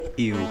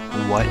Ew,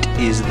 what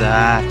is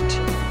that?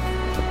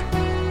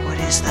 What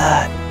is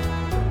that?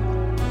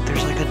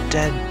 There's like a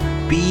dead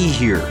bee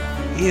here.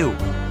 Ew.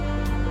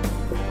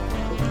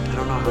 I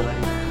don't know how that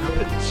even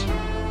happens.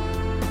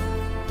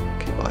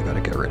 Okay, well I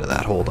gotta get rid of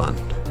that. Hold on.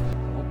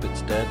 Hope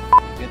it's dead.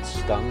 You get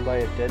stung by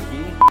a dead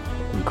bee?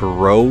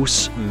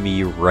 Gross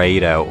me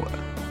right out.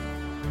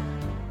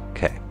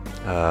 Okay.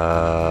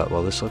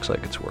 Well this looks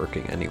like it's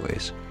working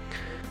anyways.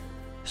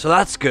 So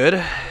that's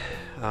good.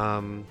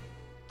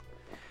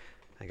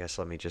 I guess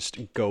let me just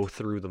go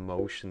through the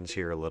motions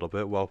here a little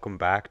bit. Welcome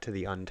back to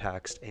the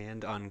Untaxed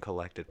and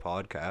Uncollected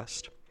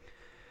podcast.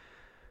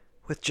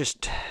 With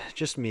just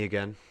me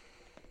again.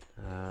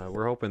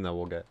 We're hoping that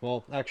we'll get...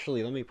 Well,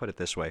 actually, let me put it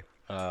this way.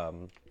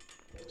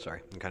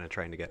 Sorry, I'm kind of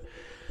trying to get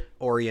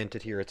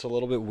oriented here. It's a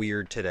little bit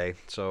weird today.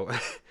 So,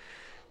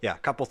 yeah, a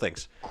couple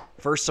things.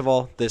 First of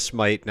all, this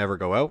might never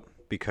go out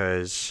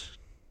because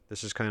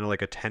this is kind of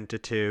like a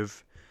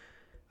tentative...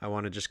 I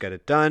want to just get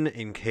it done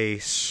in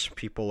case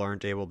people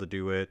aren't able to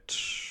do it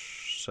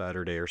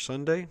Saturday or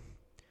Sunday.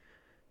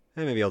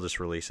 And maybe I'll just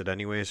release it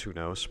anyways, who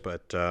knows.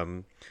 But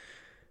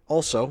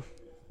also,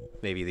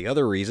 maybe the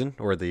other reason,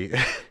 or the,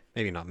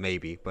 maybe not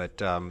maybe,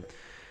 but I'm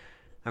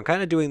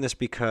kind of doing this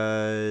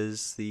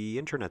because the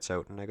internet's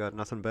out and I got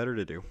nothing better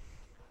to do.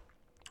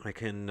 I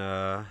can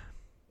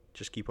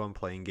just keep on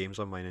playing games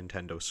on my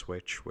Nintendo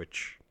Switch,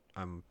 which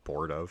I'm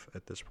bored of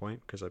at this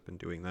point because I've been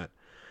doing that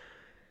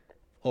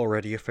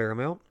already a fair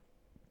amount.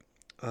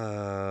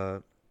 I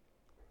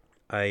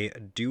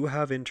do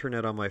have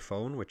internet on my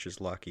phone, which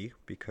is lucky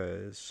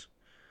because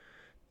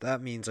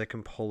that means I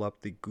can pull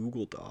up the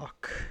Google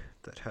Doc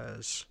that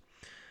has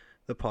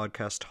the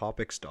podcast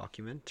topics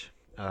document.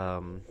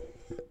 And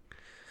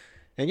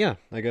yeah,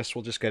 I guess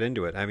we'll just get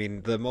into it. I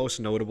mean, the most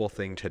notable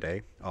thing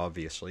today,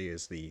 obviously,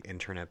 is the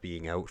internet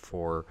being out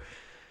for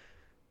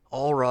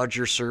all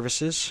Rogers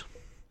services.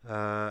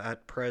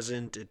 At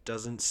present, it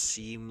doesn't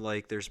seem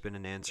like there's been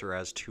an answer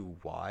as to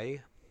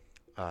why.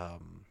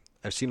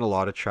 I've seen a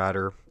lot of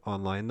chatter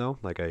online, though.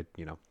 Like, I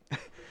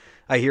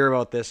hear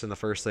about this, and the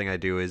first thing I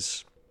do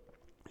is,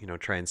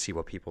 try and see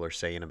what people are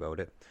saying about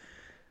it.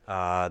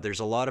 There's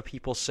a lot of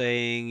people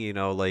saying,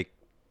 like,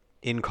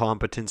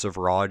 incompetence of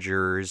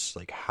Rogers,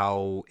 like,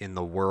 how in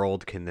the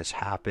world can this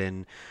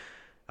happen?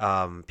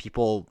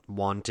 People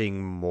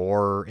wanting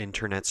more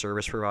internet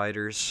service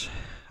providers.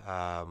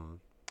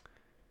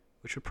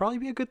 Which would probably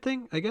be a good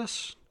thing, I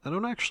guess. I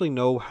don't actually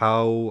know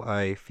how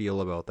I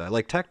feel about that.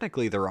 Like,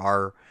 technically there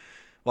are...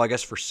 Well, I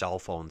guess for cell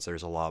phones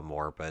there's a lot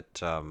more,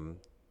 but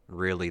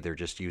really they're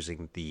just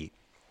using the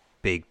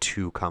big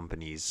two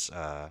companies,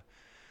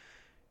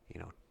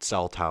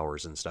 cell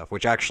towers and stuff.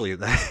 Which actually,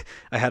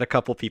 I had a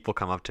couple people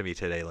come up to me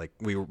today. Like,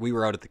 we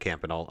were out at the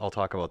camp, and I'll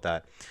talk about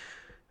that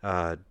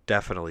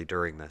definitely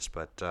during this.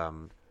 But...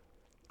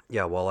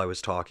 yeah, while I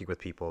was talking with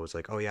people, I was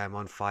like, oh yeah, I'm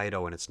on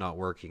Fido and it's not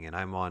working, and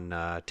I'm on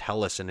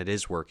TELUS and it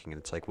is working.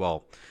 And it's like,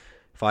 well,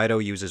 Fido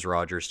uses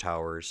Rogers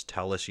towers,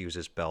 TELUS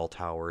uses Bell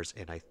towers,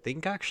 and I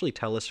think actually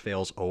TELUS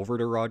fails over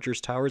to Rogers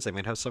towers. They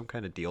might have some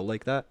kind of deal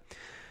like that.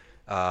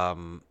 I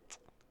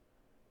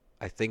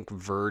think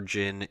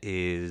Virgin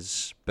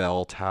is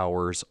Bell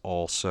towers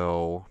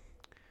also.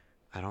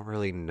 I don't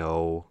really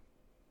know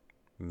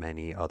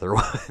many other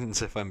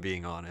ones, if I'm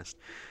being honest.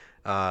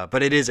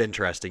 But it is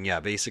interesting.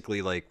 Yeah,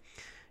 basically, like...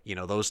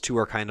 those two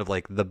are kind of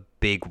like the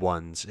big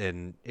ones,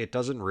 and it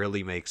doesn't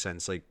really make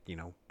sense, like,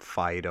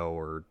 Fido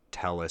or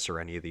TELUS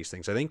or any of these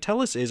things. I think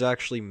TELUS is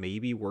actually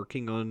maybe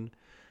working on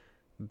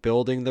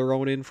building their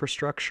own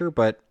infrastructure,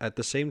 but at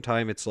the same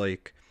time, it's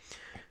like,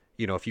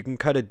 if you can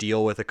cut a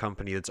deal with a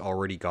company that's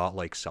already got,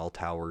 like, cell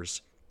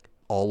towers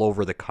all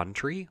over the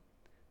country,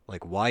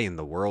 like, why in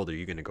the world are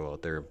you going to go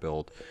out there and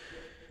build,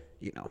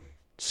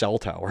 cell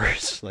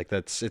towers? Like,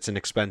 it's an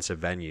expensive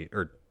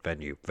venture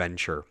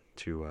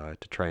to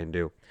try and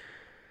do.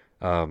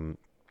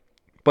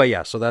 But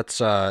yeah, so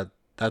that's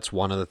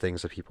one of the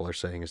things that people are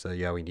saying is that,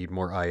 yeah, we need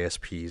more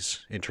ISPs,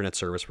 internet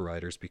service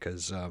providers,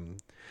 because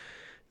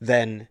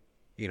then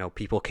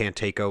people can't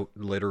take out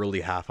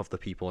literally half of the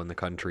people in the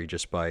country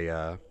just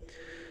by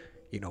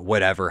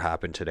whatever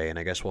happened today. And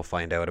I guess we'll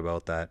find out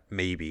about that,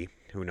 maybe.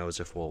 Who knows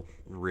if we'll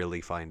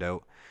really find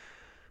out.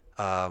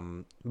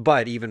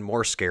 But even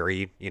more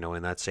scary,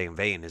 in that same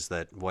vein, is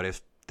that what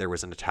if there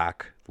was an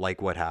attack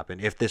like what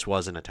happened? If this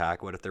was an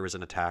attack, what if there was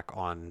an attack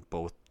on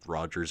both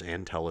Rogers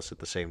and TELUS at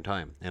the same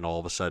time, and all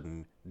of a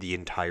sudden the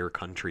entire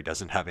country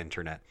doesn't have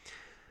internet?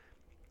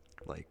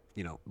 Like,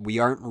 we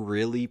aren't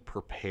really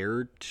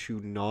prepared to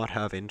not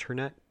have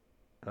internet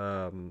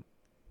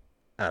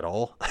at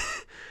all.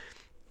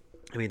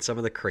 I mean, some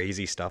of the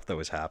crazy stuff that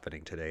was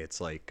happening today,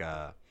 it's like,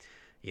 I'm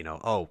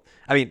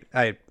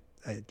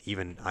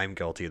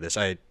guilty of this.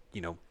 I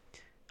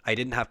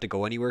didn't have to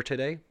go anywhere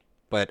today.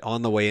 But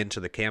on the way into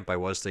the camp, I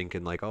was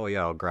thinking, like, oh, yeah,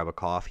 I'll grab a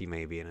coffee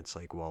maybe. And it's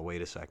like, well,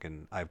 wait a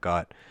second. I've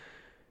got,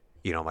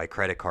 my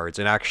credit cards.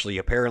 And actually,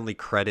 apparently,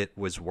 credit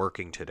was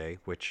working today,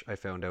 which I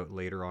found out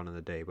later on in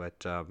the day.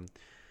 But,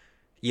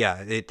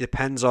 yeah, it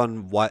depends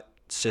on what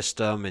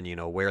system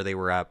and, where they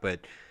were at.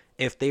 But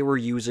if they were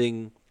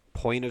using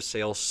point of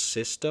sale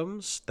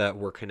systems that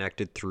were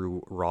connected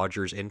through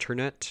Rogers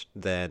internet,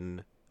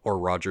 then or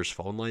Rogers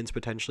phone lines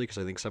potentially, because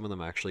I think some of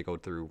them actually go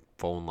through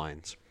phone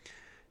lines,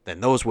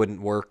 then those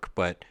wouldn't work.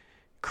 But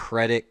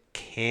credit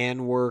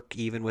can work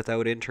even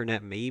without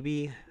internet,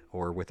 maybe,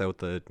 or without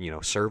the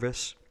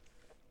service.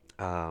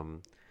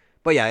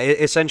 But yeah,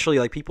 essentially,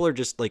 like, people are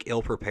just like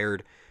ill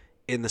prepared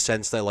in the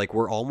sense that, like,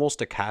 we're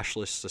almost a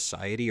cashless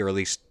society, or at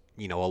least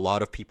a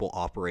lot of people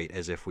operate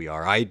as if we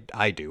are.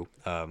 I do.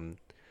 I'm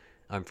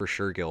for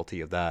sure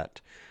guilty of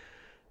that.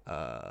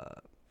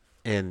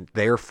 And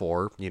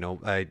therefore,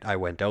 I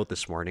went out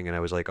this morning and I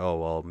was like, oh,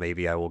 well,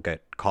 maybe I will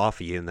get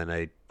coffee. And then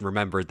I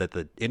remembered that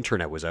the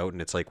internet was out,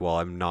 and it's like, well,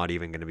 I'm not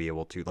even going to be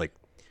able to, like,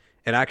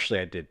 and actually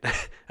I did,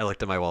 I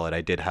looked at my wallet.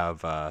 I did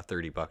have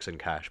 $30 in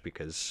cash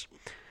because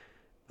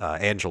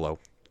Angelo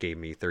gave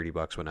me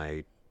 $30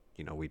 when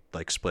we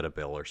like split a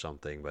bill or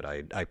something, but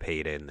I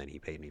paid it and then he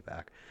paid me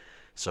back.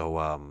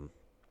 So,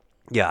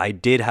 yeah, I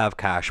did have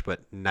cash,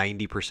 but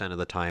 90% of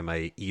the time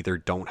I either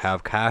don't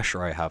have cash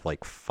or I have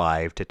like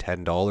 $5 to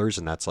 $10,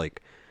 and that's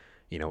like,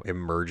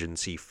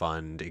 emergency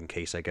fund in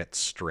case I get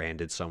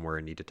stranded somewhere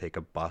and need to take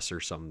a bus or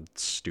some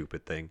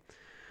stupid thing.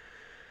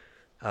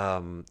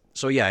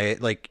 So yeah,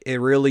 it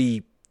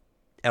really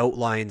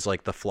outlines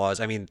like the flaws.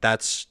 I mean,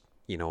 that's,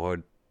 a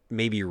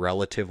maybe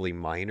relatively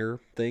minor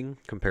thing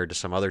compared to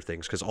some other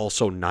things, because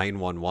also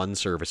 911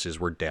 services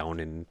were down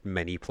in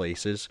many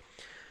places.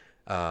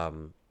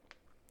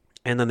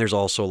 And then there's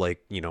also like,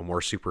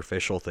 more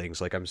superficial things.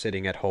 Like, I'm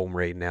sitting at home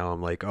right now.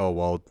 I'm like, oh,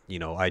 well,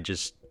 I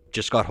just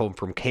got home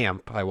from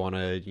camp. I want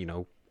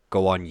to,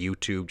 go on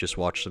YouTube, just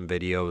watch some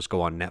videos,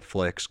 go on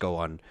Netflix, go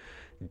on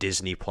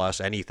Disney Plus,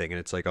 anything. And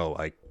it's like, oh,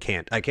 I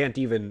can't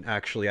even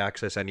actually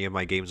access any of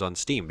my games on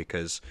Steam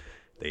because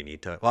they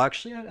need to, well,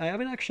 actually, I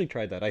haven't actually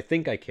tried that. I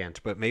think I can't,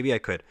 but maybe I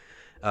could.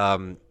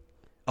 A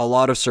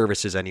lot of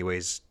services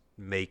anyways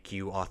make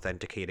you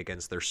authenticate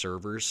against their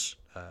servers,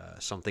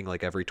 something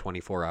like every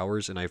 24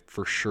 hours, and I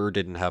for sure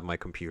didn't have my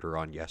computer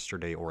on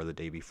yesterday or the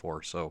day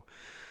before, so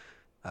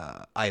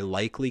I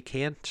likely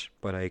can't,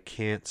 but I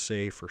can't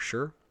say for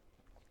sure.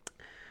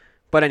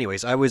 But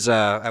anyways, I was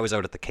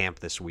out at the camp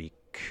this week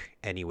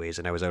anyways,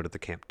 and I was out at the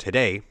camp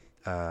today,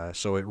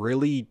 so it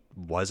really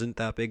wasn't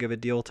that big of a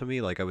deal to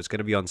me. Like, I was going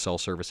to be on cell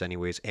service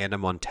anyways, and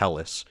I'm on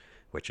TELUS,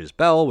 which is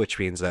Bell, which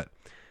means that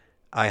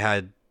I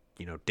had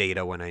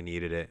data when I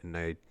needed it, and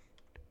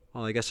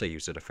I guess I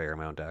used it a fair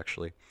amount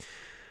actually.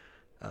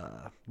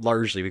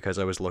 Largely because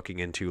I was looking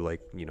into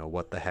like,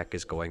 what the heck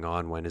is going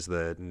on? When is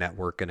the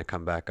network going to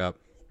come back up?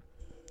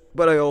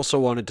 But I also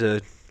wanted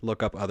to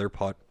look up other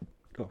podcast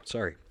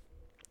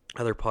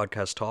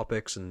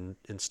topics and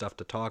stuff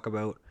to talk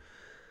about.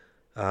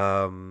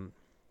 And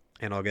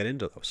I'll get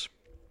into those.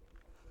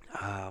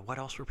 What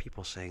else were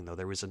people saying though?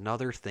 There was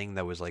another thing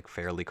that was like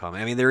fairly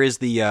common. I mean, there is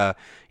the,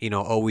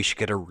 oh, we should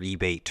get a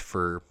rebate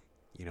for,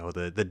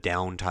 the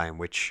downtime,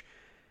 which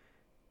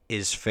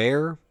is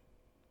fair,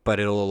 but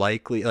it'll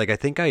likely, like, I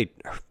think I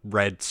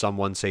read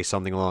someone say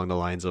something along the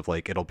lines of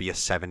like, it'll be a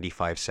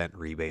 75-cent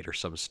rebate or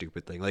some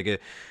stupid thing. Like,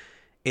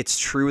 it's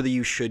true that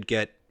you should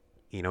get,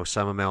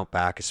 some amount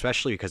back,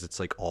 especially because it's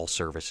like all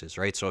services,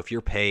 right? So if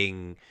you're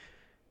paying,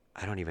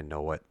 I don't even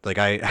know what, like,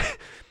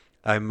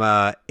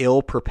 I'm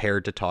ill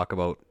prepared to talk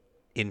about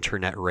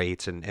internet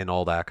rates and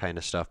all that kind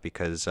of stuff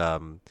because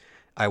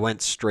I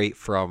went straight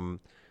from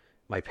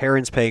my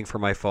parents paying for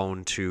my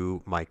phone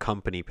to my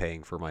company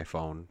paying for my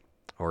phone.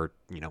 Or,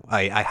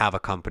 I have a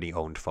company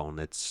owned phone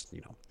that's,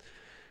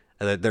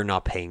 they're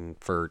not paying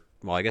for,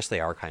 well, I guess they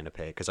are kind of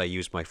paying because I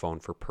use my phone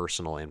for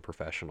personal and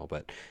professional.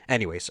 But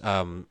anyways,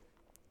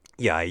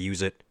 yeah, I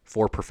use it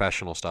for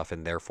professional stuff,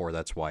 and therefore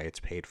that's why it's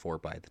paid for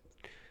by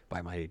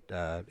my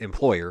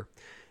employer.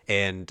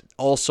 And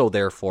also,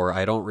 therefore,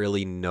 I don't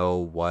really know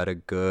what a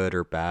good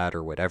or bad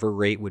or whatever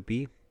rate would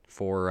be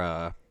for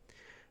a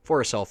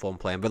cell phone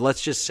plan. But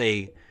let's just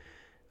say,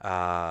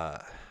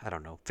 I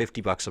don't know,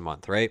 $50 a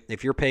month, right?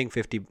 If you're paying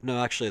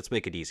no, actually, let's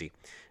make it easy.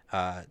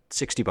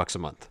 $60 a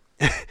month.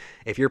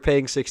 If you're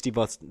paying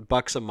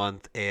 $60 a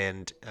month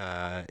and,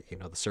 the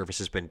service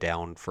has been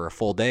down for a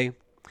full day,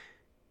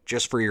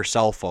 just for your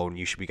cell phone,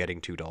 you should be getting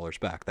 $2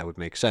 back. That would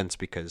make sense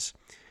because,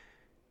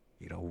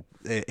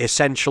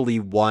 essentially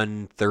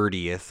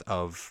 1/30th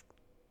of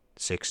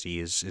 60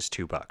 is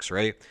 $2,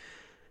 right?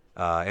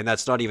 And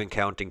that's not even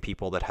counting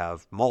people that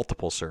have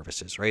multiple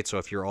services, right? So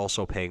if you're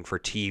also paying for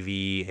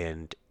TV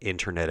and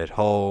internet at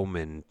home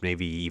and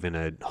maybe even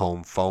a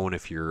home phone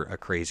if you're a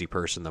crazy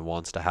person that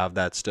wants to have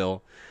that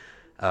still,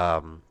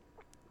 all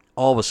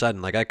of a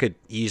sudden, like, I could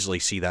easily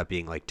see that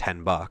being like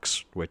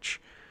 $10, which,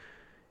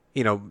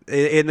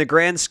 in the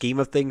grand scheme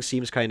of things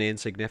seems kind of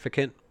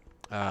insignificant.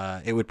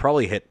 It would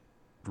probably hit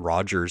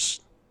Rogers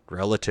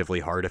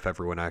relatively hard if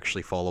everyone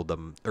actually followed up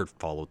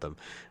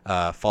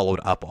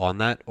on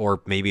that,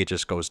 or maybe it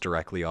just goes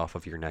directly off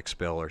of your next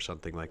bill or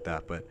something like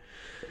that. But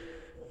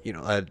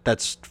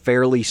that's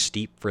fairly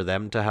steep for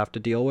them to have to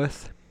deal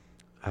with.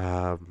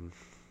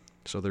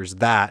 So there's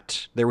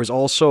that. There was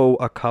also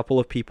a couple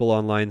of people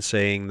online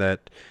saying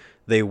that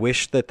they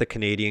wish that the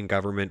Canadian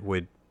government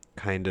would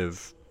kind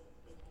of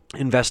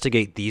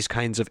investigate these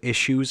kinds of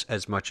issues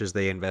as much as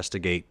they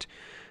investigate,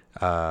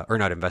 or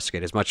not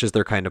investigate, as much as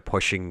they're kind of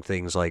pushing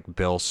things like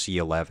Bill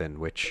C-11,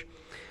 which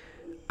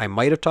I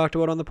might have talked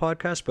about on the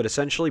podcast, but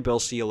essentially Bill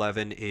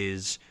C-11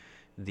 is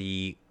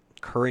the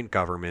current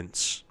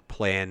government's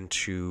plan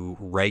to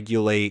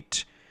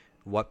regulate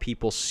what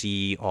people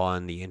see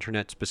on the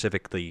internet,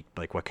 specifically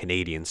like what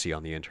Canadians see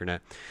on the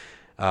internet.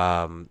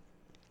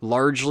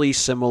 Largely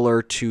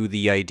similar to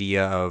the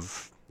idea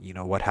of,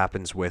 what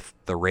happens with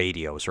the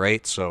radios,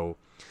 right? So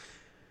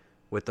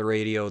with the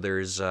radio,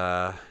 there's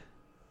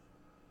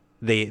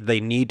they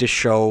need to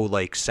show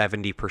like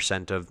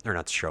 70% of, or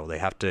not show, they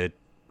have to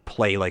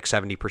play like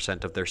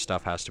 70% of their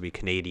stuff has to be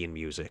Canadian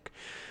music.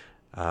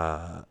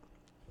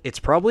 It's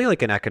probably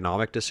like an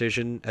economic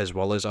decision as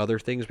well as other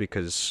things,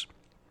 because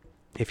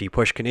if you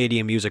push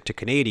Canadian music to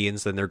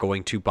Canadians, then they're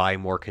going to buy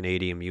more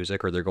Canadian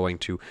music, or they're going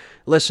to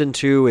listen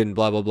to, and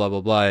blah, blah, blah,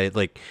 blah, blah.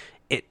 Like,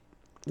 it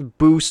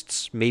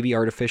boosts, maybe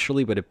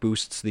artificially, but it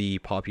boosts the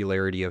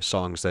popularity of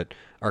songs that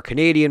are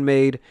Canadian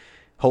made,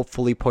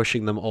 hopefully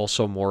pushing them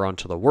also more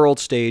onto the world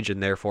stage,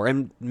 and therefore,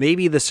 and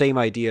maybe the same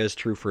idea is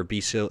true for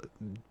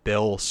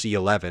Bill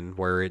C-11,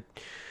 where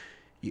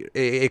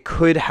it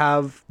could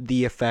have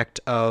the effect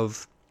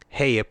of,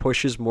 hey, it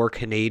pushes more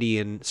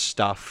Canadian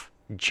stuff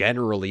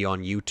generally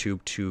on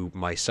YouTube to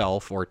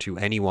myself or to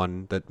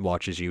anyone that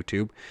watches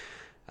YouTube.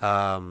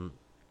 And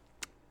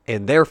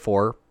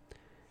therefore,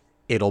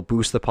 it'll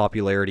boost the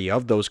popularity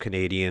of those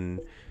Canadian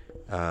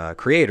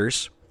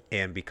creators.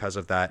 And because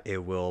of that,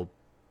 it will,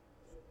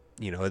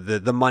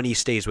 the money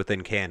stays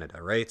within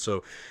Canada, right?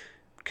 So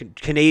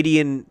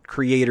Canadian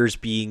creators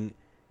being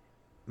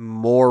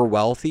more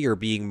wealthy, or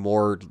being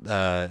more,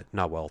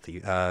 not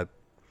wealthy,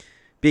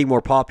 being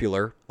more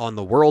popular on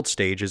the world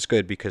stage is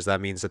good, because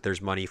that means that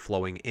there's money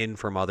flowing in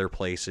from other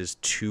places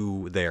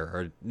to there,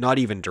 or not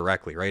even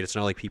directly, right? It's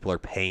not like people are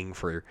paying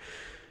for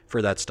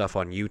that stuff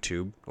on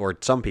YouTube, or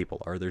some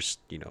people are. There's,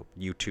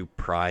 YouTube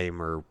Prime,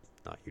 or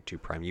not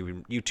YouTube Prime,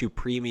 YouTube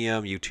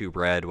Premium, YouTube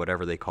Red,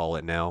 whatever they call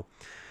it now.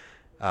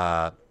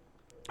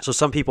 So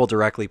some people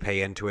directly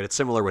pay into it. It's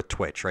similar with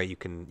Twitch, right? You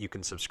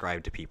can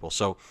subscribe to people.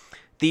 So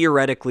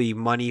theoretically,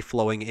 money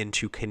flowing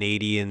into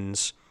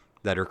Canadians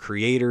that are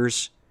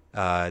creators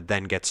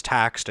then gets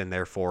taxed, and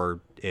therefore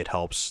it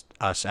helps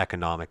us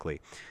economically.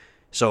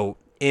 So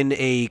in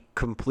a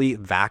complete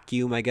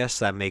vacuum, I guess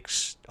that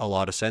makes a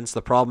lot of sense.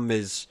 The problem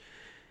is,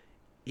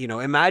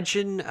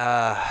 imagine,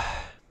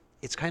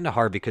 it's kind of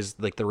hard because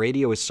like the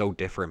radio is so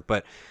different,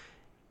 but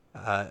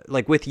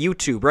like with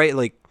YouTube, right?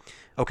 Like,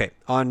 okay,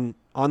 on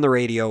the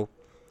radio,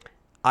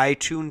 I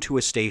tune to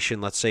a station,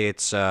 let's say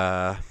it's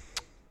I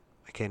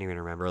can't even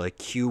remember, like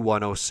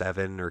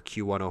Q107 or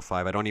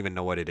Q105. I don't even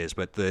know what it is,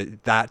 but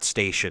that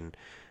station,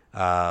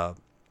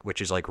 which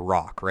is like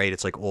rock, right?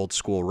 It's like old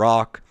school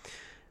rock.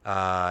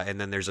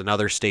 And then there's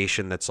another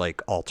station that's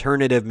like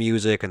alternative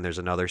music, and there's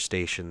another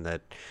station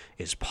that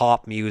is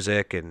pop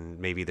music, and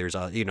maybe there's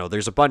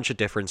there's a bunch of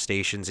different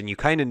stations, and you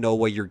kind of know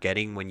what you're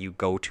getting when you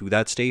go to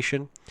that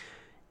station.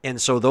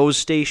 And so those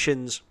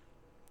stations,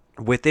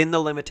 within the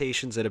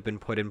limitations that have been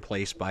put in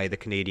place by the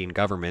Canadian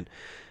government,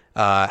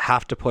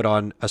 have to put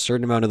on a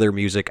certain amount of their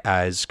music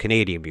as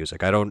Canadian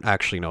music. I don't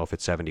actually know if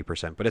it's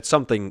 70%, but it's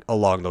something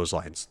along those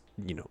lines.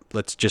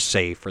 Let's just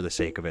say for the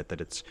sake of it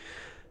that it's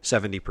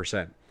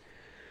 70%.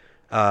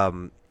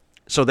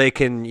 So they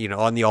can,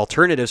 on the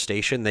alternative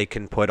station, they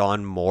can put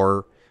on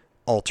more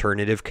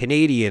alternative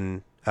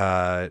Canadian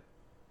bands,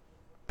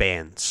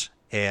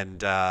 and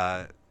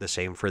the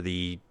same for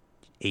the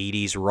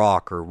 80s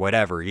rock or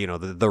whatever.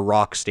 The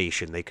rock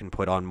station, they can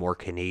put on more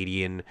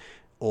Canadian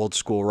old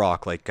school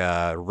rock, like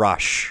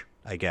Rush,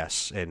 I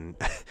guess. And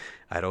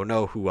I don't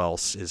know who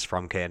else is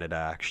from Canada,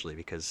 actually,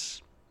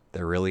 because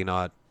they're really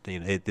not,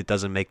 it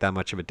doesn't make that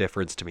much of a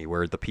difference to me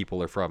where the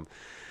people are from.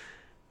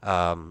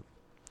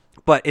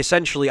 But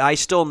essentially, I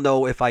still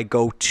know if I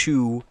go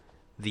to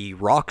the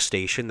rock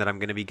station that I'm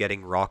going to be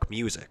getting rock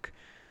music.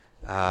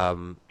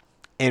 And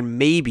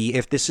maybe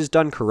if this is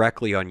done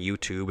correctly on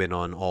YouTube and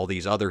on all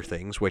these other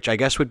things, which I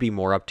guess would be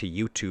more up to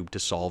YouTube to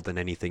solve than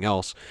anything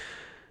else,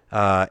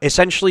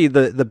 essentially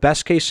the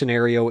best case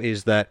scenario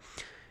is that,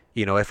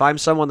 if I'm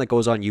someone that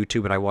goes on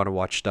YouTube and I want to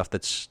watch stuff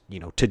that's,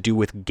 to do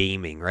with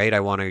gaming, right? I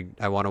want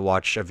to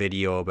watch a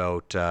video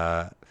about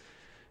the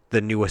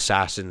new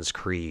Assassin's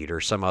Creed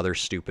or some other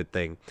stupid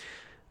thing.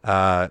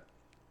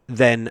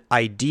 Then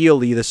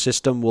ideally the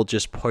system will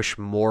just push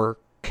more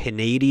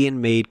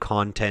Canadian made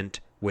content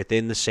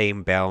within the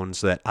same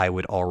bounds that I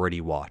would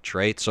already watch,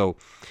 right? So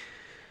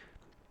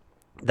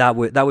that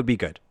would be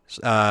good.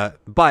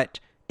 But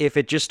if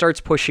it just starts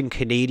pushing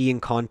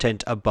Canadian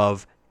content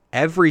above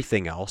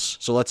everything else,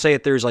 so let's say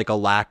that there's like a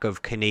lack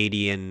of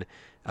Canadian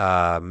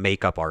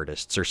makeup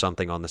artists or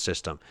something on the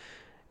system,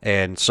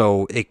 and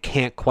so it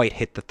can't quite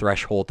hit the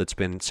threshold that's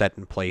been set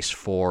in place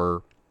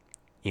for,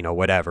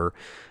 whatever,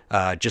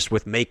 just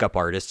with makeup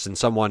artists, and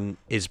someone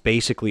is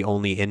basically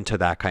only into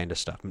that kind of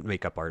stuff,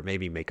 makeup art,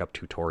 maybe makeup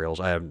tutorials,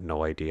 I have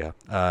no idea,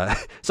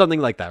 something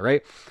like that,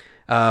 right?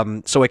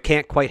 So it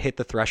can't quite hit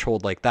the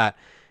threshold like that.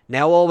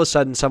 Now all of a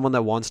sudden, someone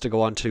that wants to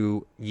go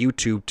onto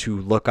YouTube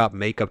to look up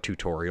makeup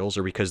tutorials,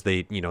 or because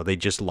they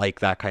just like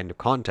that kind of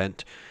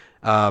content,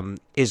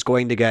 is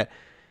going to get,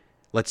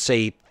 let's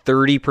say,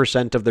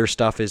 30% of their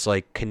stuff is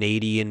like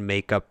Canadian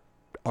makeup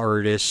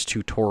artists,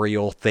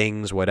 tutorial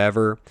things,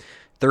 whatever.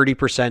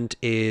 30%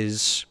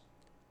 is,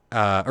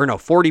 or no,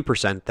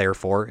 40%,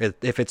 therefore,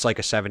 if it's like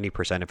a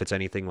 70%, if it's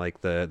anything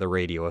like the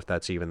radio, if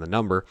that's even the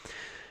number.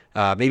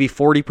 Maybe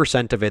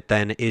 40% of it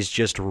then is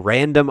just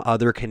random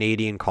other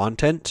Canadian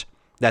content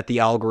that the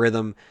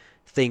algorithm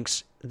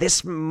thinks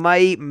this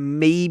might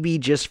maybe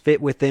just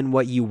fit within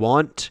what you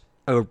want.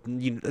 Or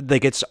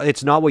like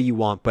it's not what you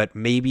want, but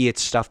maybe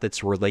it's stuff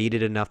that's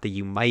related enough that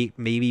you might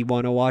maybe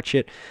want to watch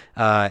it.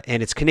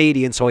 And it's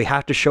Canadian, so I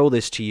have to show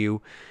this to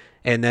you.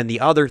 And then the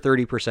other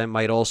 30%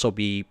 might also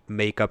be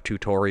makeup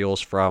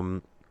tutorials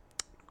from,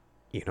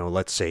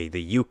 let's say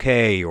the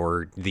UK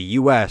or the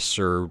US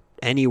or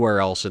anywhere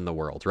else in the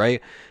world,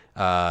 right?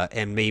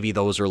 And maybe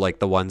those are like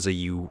the ones that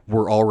you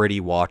were already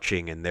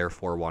watching and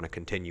therefore want to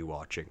continue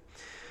watching.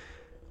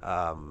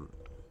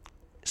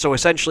 So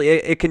essentially,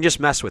 it can just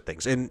mess with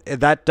things. And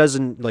that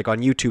doesn't, like on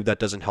YouTube, that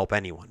doesn't help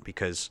anyone,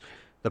 because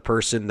the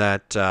person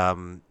that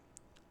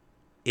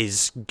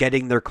is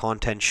getting their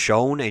content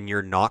shown and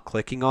you're not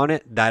clicking on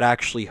it, that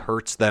actually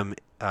hurts them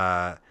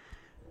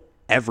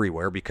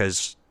everywhere,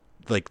 because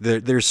like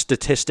there's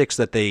statistics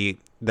that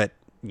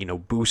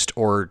boost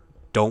or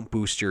don't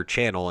boost your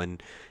channel,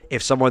 and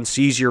if someone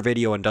sees your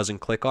video and doesn't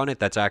click on it,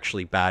 that's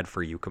actually bad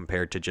for you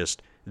compared to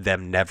just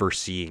them never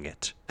seeing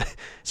it.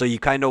 So you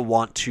kind of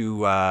want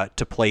to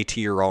play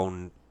to your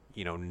own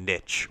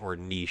niche or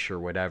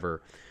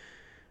whatever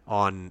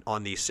on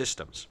these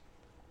systems.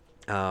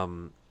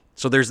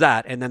 So there's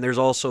that, and then there's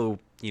also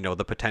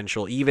the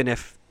potential, even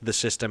if the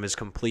system is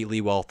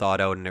completely well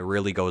thought out and it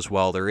really goes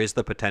well, there is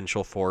the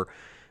potential for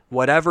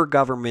whatever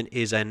government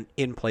is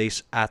in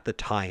place at the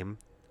time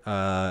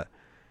to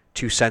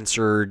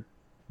censor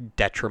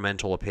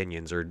detrimental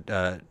opinions,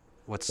 or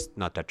what's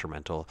not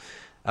detrimental,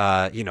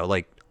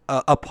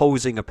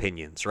 opposing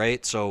opinions,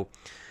 right? So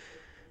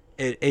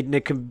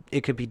it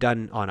could be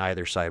done on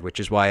either side, which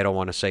is why I don't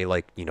want to say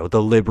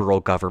the liberal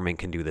government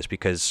can do this,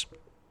 because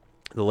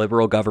the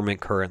liberal government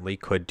currently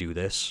could do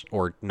this,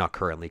 or not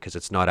currently, because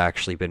it's not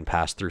actually been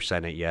passed through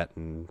Senate yet,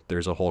 and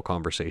there's a whole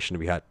conversation to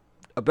be had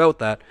about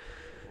that.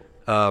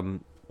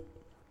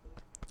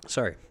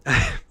 Sorry.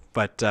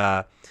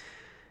 But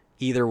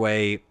either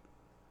way,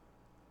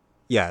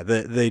 yeah,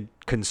 the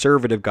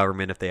conservative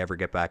government, if they ever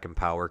get back in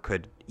power,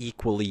 could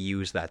equally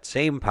use that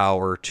same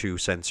power to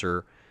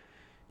censor,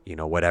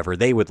 whatever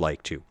they would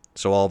like to.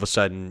 So all of a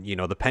sudden,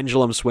 the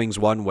pendulum swings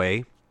one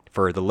way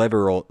for the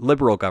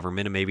liberal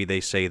government, and maybe they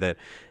say that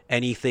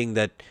anything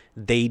that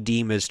they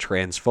deem as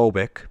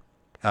transphobic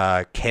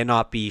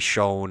cannot be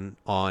shown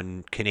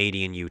on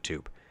Canadian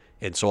YouTube.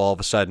 And so all of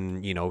a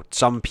sudden,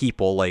 some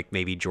people, like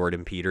maybe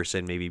Jordan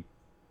Peterson, maybe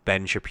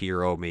Ben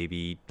Shapiro,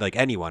 maybe like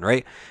anyone,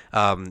 right?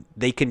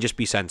 They can just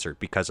be censored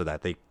because of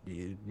that. They,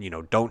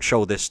 don't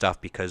show this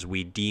stuff because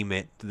we deem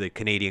it, the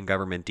Canadian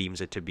government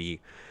deems it to be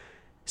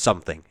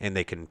something, and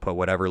they can put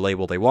whatever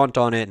label they want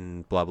on it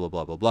and blah, blah,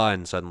 blah, blah, blah,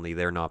 and suddenly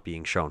they're not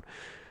being shown.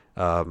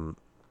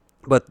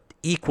 But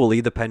equally,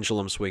 the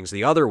pendulum swings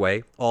the other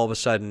way. All of a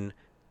sudden,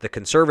 the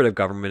conservative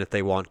government, if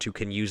they want to,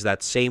 can use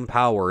that same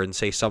power and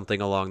say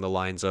something along the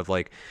lines of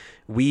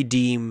we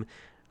deem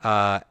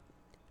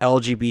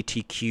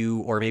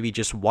LGBTQ, or maybe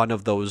just one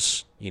of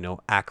those,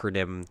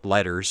 acronym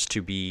letters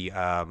to be,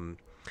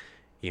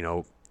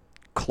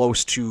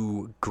 close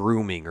to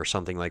grooming or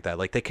something like that.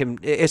 Like they can,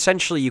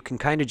 essentially, you can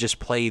kind of just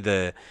play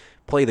the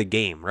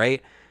game,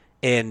 right?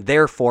 And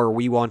therefore,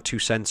 we want to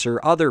censor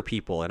other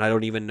people, and I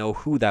don't even know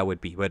who that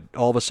would be, but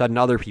all of a sudden,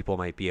 other people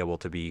might be able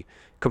to be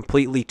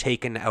completely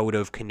taken out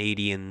of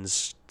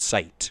Canadians'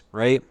 sight,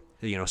 right?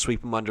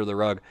 Sweep them under the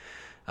rug.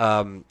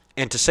 And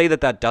to say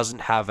that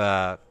doesn't have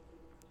a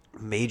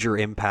major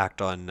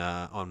impact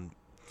on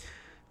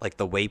like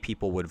the way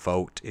people would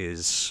vote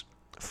is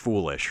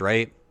foolish,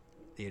 right?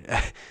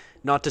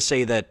 Not to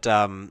say that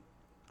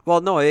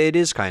well, no, it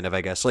is kind of,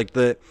 I guess, like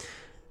the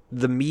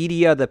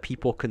media that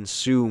people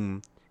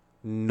consume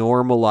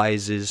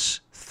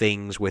normalizes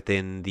things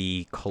within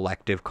the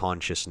collective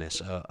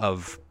consciousness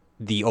of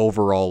the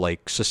overall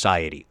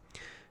society.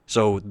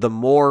 So the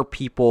more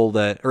people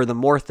or the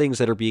more things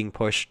that are being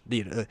pushed,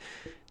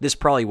 this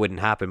probably wouldn't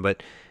happen,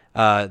 but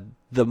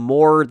the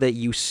more that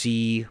you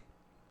see,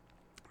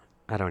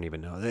 I don't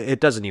even know. It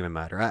doesn't even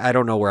matter. I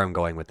don't know where I'm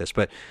going with this,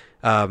 but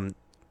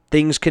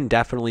things can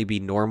definitely be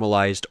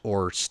normalized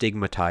or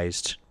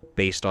stigmatized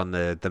based on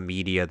the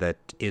media that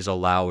is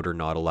allowed or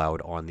not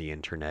allowed on the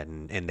internet,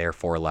 and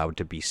therefore allowed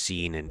to be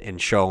seen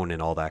and shown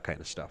and all that kind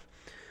of stuff.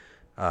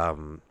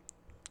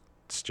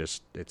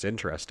 It's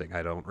interesting.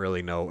 I don't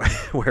really know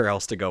where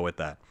else to go with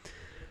that.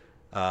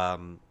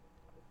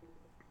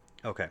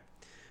 Okay.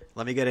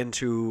 Let me get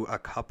into a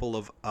couple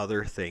of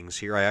other things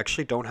here. I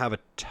actually don't have a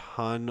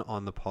ton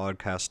on the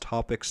podcast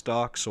topic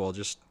stock, so I'll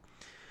just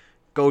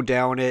go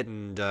down it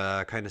and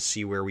kind of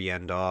see where we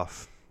end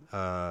off.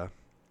 Oh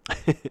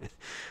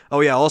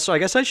yeah, also I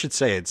guess I should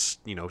say it's,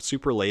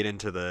 super late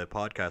into the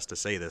podcast to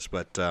say this,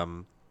 but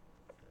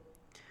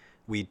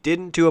we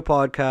didn't do a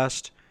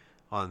podcast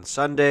on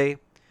Sunday.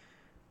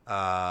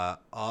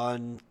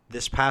 On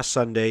this past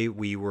Sunday,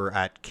 we were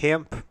at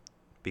camp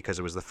because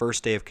it was the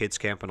first day of kids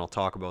camp, and I'll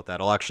talk about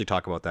that. I'll actually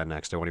talk about that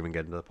next. I won't even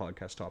get into the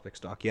podcast topic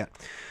stock yet.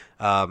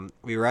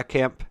 We were at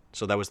camp,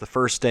 so that was the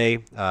first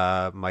day.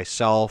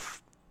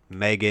 Myself,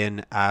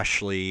 Megan,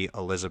 Ashley,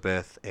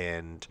 Elizabeth,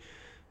 and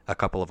a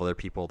couple of other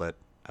people that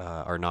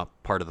are not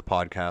part of the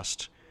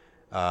podcast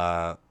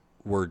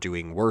were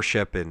doing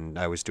worship, and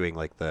I was doing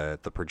like the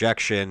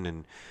projection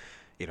and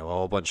a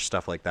whole bunch of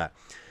stuff like that.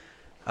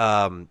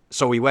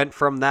 So we went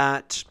from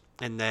that,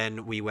 and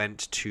then we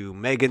went to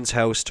Megan's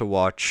house to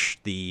watch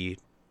the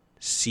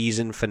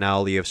season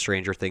finale of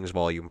Stranger Things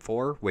Volume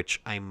 4, which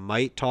I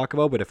might talk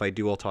about, but if I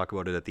do, I'll talk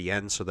about it at the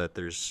end so that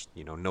there's,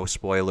 no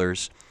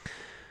spoilers.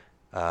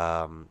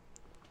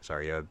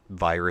 Sorry, a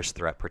virus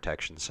threat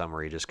protection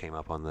summary just came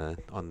up on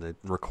the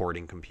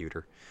recording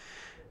computer.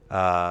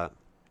 So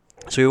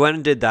we went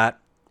and did that,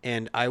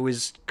 and I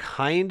was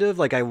kind of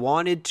like, I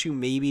wanted to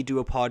maybe do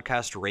a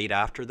podcast right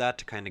after that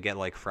to kind of get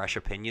like fresh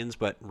opinions,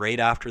 but right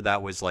after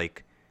that was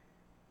like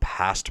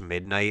past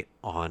midnight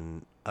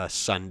on a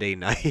Sunday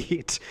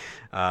night.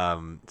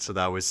 So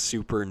that was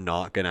super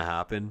not gonna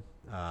happen.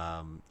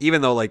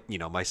 Even though like,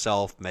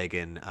 myself,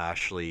 Megan,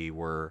 Ashley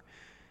were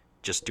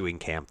just doing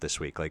camp this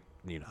week. Like,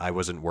 I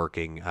wasn't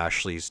working.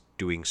 Ashley's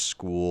doing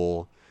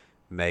school.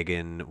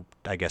 Megan,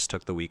 I guess,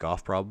 took the week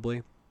off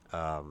probably.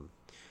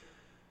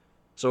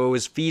 So it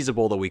was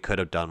feasible that we could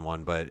have done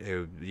one, but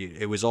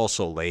it was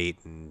also late,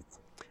 and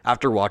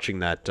after watching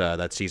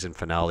that season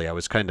finale, I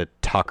was kind of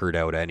tuckered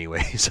out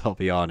anyways, I'll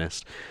be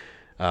honest.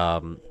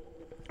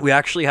 We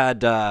actually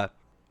had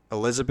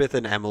Elizabeth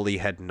and Emily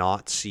had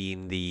not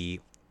seen the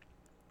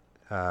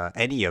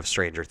any of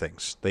Stranger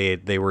Things.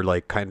 They were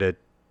like kind of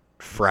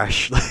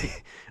fresh.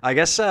 I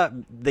guess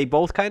they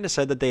both kind of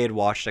said that they had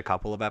watched a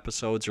couple of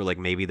episodes, or like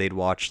maybe they'd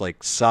watched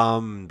like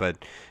some,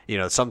 but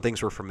some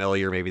things were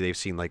familiar. Maybe they've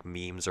seen like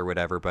memes or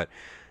whatever. But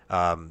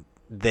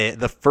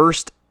the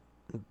first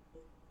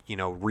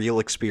real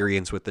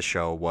experience with the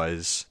show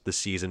was the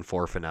season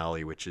 4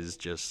 finale, which is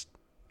just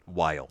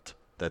wild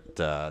that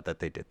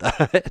they did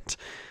that.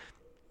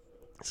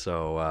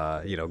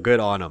 So good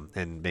on them,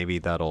 and maybe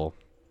they'll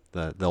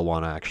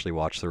want to actually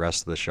watch the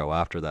rest of the show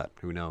after that.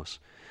 Who knows?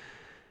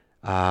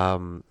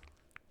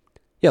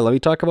 Yeah, let me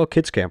talk about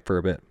Kids Camp for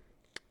a bit.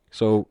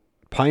 So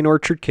Pine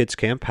Orchard Kids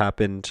Camp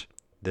happened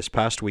this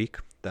past week.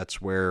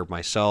 That's where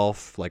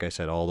myself, like I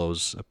said, all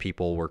those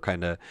people were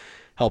kind of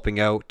helping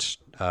out.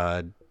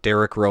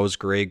 Derek Rose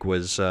Grigg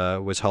was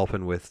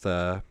helping with,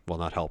 well,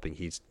 not helping.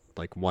 He's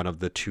like one of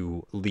the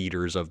two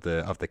leaders of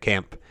the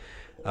camp,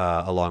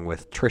 along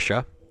with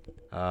Trisha,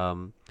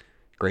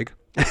 Grigg,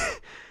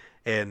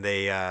 and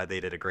they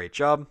did a great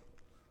job.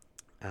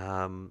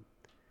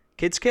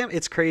 Kids Camp,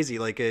 it's crazy.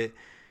 Like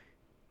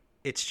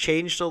it's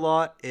changed a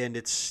lot, and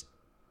it's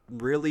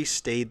really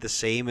stayed the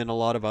same in a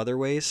lot of other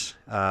ways.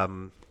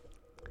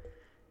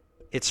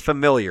 It's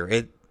familiar.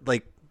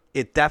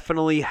 It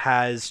definitely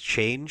has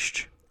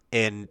changed,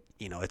 and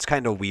it's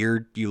kind of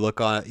weird. You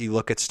look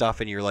at stuff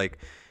and you're like,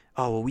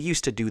 oh, well, we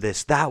used to do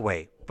this that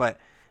way. But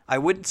I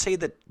wouldn't say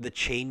that the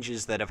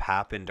changes that have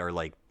happened are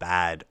like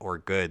bad or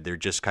good. They're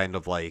just kind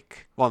of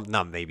like, well,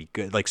 not maybe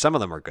good. Like some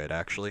of them are good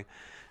actually.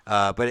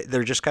 But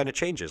they're just kind of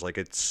changes. Like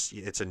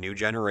it's a new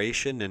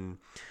generation, and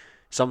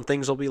some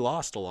things will be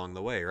lost along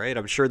the way, right?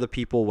 I'm sure the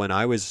people when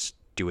I was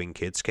doing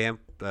kids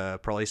camp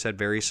probably said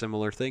very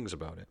similar things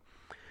about it.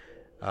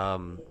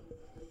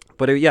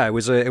 But it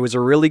was a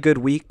really good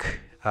week.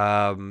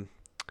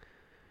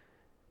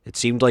 It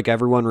seemed like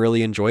everyone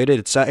really enjoyed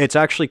it. It's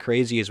actually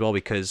crazy as well,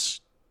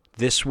 because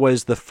this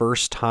was the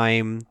first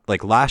time,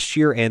 like last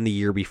year and the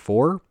year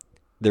before,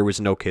 there was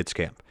no kids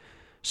camp.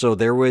 So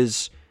there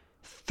was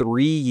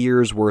 3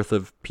 years worth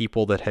of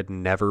people that had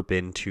never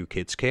been to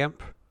kids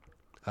camp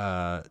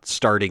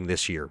starting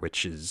this year,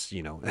 which is,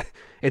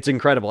 it's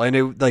incredible. And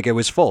it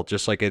was full,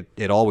 just like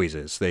it always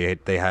is. They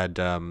had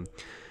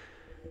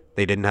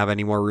they didn't have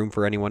any more room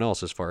for anyone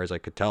else as far as I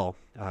could tell.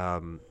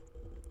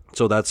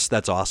 So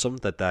that's awesome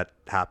that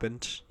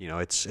happened.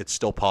 It's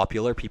still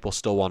popular. People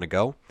still want to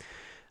go.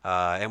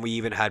 And we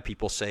even had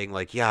people saying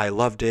like, yeah, I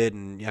loved it,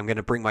 and I'm going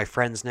to bring my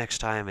friends next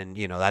time. And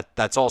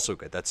that's also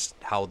good. That's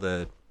how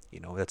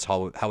that's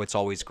how it's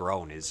always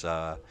grown, is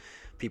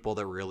people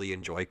that really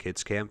enjoy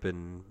kids camp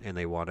and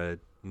they want to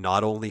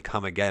not only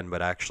come again,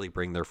 but actually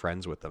bring their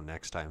friends with them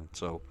next time.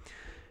 So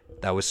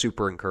that was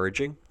super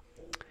encouraging.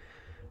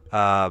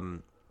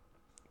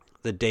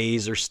 The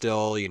days are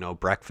still,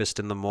 breakfast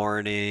in the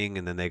morning,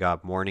 and then they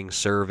got morning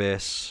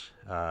service.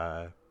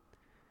 What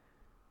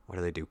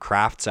do they do?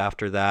 Crafts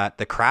after that.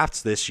 The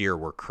crafts this year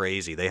were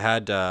crazy. They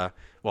had,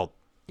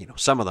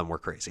 some of them were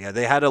crazy.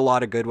 They had a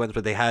lot of good ones,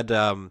 but they had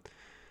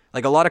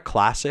like a lot of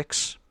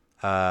classics,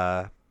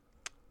 or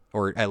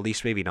at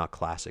least maybe not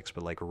classics,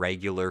 but like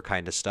regular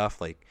kind of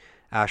stuff, like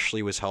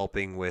Ashley was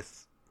helping.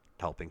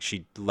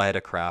 She led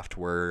a craft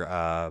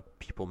where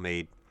people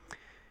made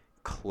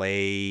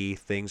clay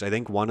things. I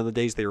think one of the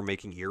days they were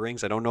making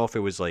earrings. I don't know if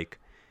it was like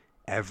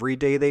every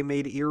day they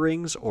made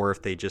earrings or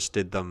if they just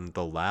did them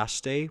the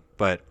last day,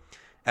 but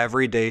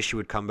every day she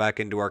would come back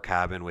into our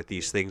cabin with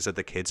these things that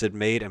the kids had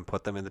made and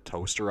put them in the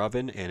toaster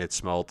oven, and it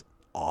smelled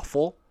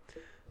awful.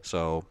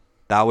 So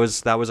that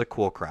was a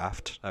cool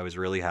craft. I was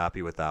really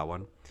happy with that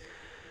one.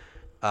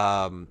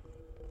 Um,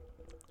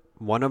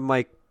 One of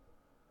my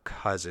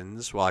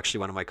cousins, well, actually,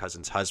 one of my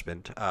cousin's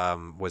husband,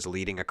 was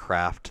leading a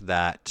craft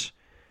that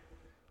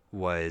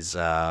was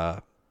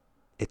I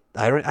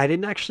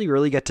didn't actually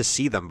really get to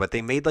see them, but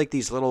they made like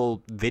these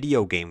little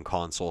video game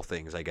console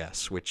things, I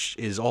guess, which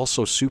is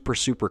also super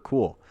super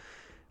cool.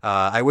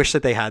 I wish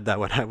that they had that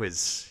when I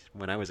was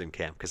in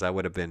camp because that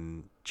would have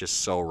been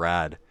just so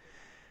rad.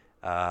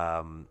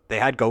 They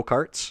had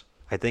go-karts.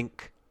 I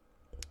think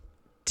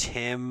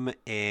Tim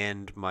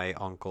and my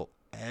uncle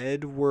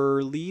Ed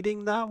were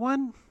leading that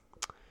one.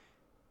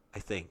 I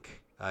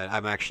think.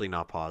 I'm actually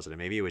not positive.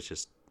 Maybe it was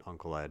just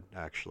Uncle Ed,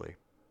 actually.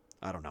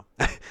 I don't know.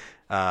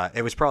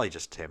 It was probably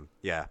just Tim.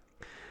 Yeah.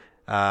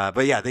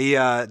 But yeah,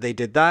 they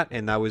did that,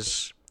 and that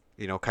was,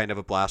 kind of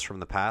a blast from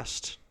the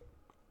past.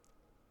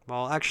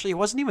 Well, actually, it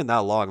wasn't even that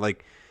long.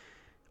 Like,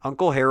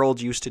 Uncle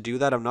Harold used to do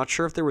that. I'm not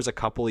sure if there was a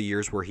couple of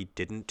years where he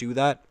didn't do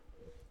that.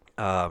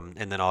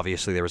 And then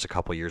obviously there was a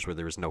couple of years where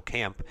there was no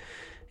camp,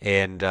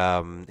 and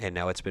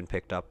now it's been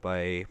picked up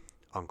by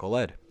Uncle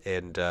Ed,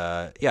 and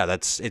yeah,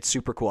 it's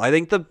super cool. I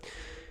think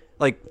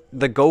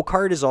the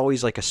go-kart is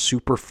always like a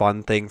super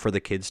fun thing for the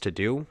kids to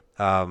do.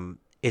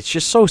 It's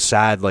just so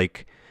sad,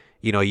 like,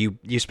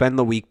 you spend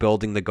the week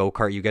building the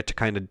go-kart, you get to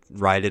kind of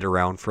ride it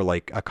around for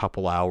like a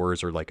couple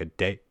hours or like a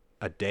day.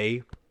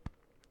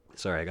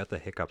 Sorry, I got the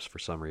hiccups for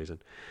some reason.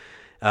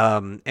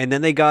 And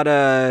then they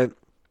gotta,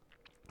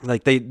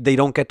 like, they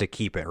don't get to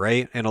keep it,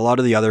 right? And a lot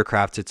of the other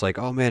crafts, it's like,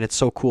 oh man, it's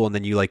so cool, and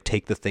then you like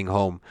take the thing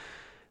home.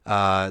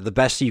 The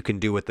best you can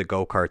do with the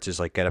go-karts is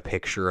like get a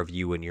picture of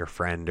you and your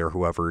friend or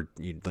whoever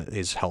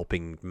is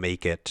helping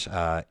make it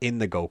in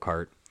the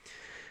go-kart,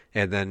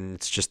 and then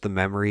it's just the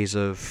memories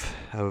of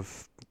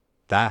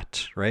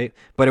that, right?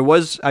 But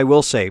I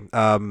will say,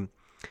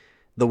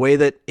 the way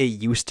that it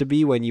used to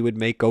be when you would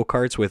make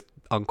go-karts with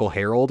Uncle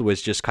Harold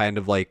was just kind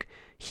of like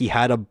he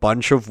had a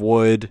bunch of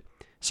wood,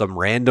 some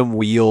random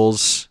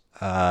wheels,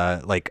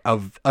 like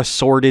of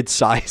assorted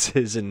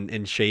sizes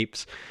and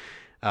shapes.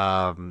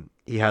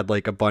 He had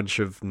like a bunch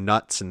of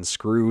nuts and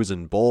screws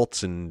and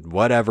bolts and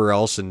whatever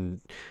else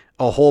and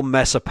a whole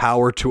mess of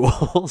power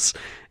tools.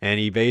 And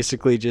he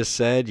basically just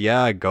said,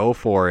 yeah, go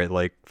for it.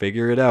 Like,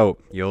 figure it out.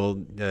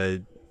 You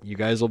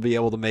guys will be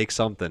able to make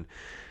something.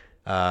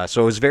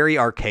 So it was very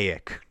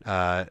archaic.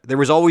 There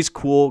was always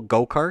cool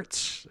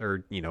go-karts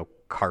or,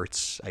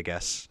 carts, I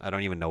guess. I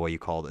don't even know what you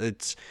call it.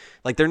 It's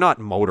like, they're not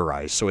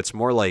motorized. So it's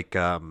more like,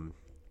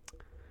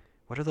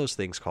 what are those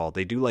things called?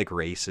 They do like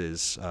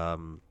races.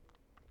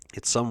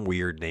 It's some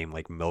weird name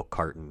like milk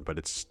carton, but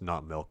it's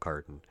not milk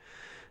carton.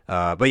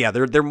 But yeah,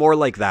 they're more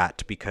like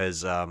that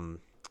because,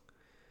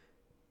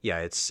 yeah,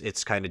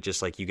 it's kind of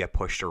just like you get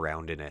pushed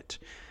around in it.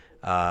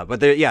 But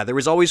there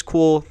was always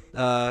cool,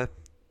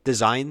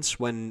 designs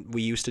when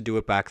we used to do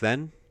it back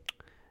then.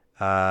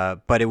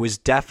 But it was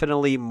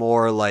definitely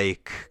more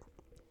like,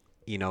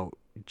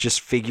 just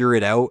figure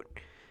it out.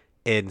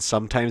 And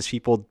sometimes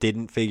people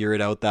didn't figure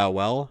it out that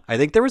well. I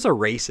think there was a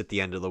race at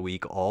the end of the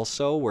week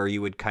also where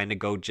you would kind of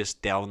go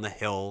just down the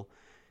hill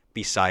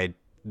beside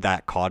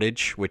that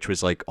cottage, which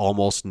was like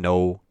almost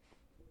no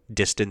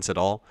distance at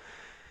all.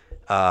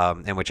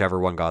 And whichever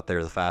one got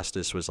there the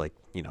fastest was like,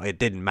 it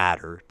didn't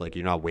matter. Like,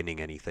 you're not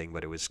winning anything,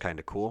 but it was kind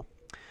of cool.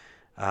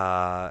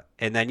 And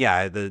then,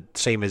 yeah, the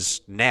same as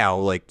now,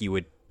 like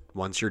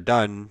once you're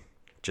done,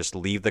 just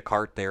leave the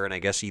cart there. And I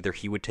guess either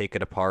he would take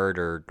it apart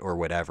or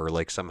whatever,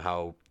 like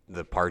somehow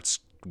the parts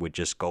would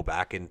just go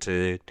back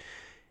into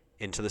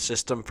the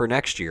system for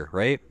next year.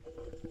 Right.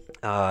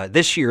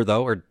 This year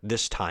though, or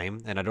this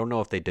time, and I don't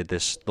know if they did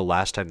this the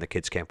last time the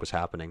kids camp was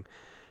happening,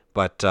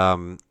 but,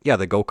 yeah,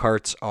 the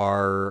go-karts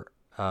are,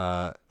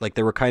 like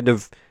they were kind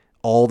of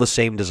all the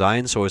same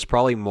design. So it was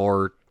probably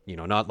more,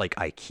 not like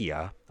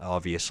IKEA,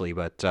 obviously,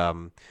 but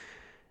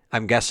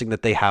I'm guessing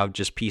that they have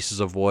just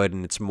pieces of wood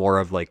and it's more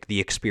of like the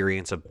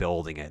experience of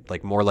building it,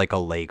 like more like a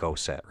Lego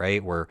set,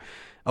 right? Where,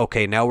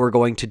 okay, now we're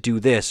going to do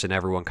this and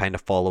everyone kind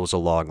of follows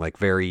along, like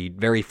very,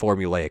 very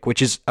formulaic,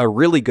 which is a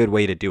really good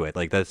way to do it.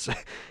 Like that's,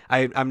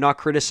 I'm not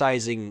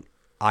criticizing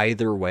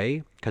either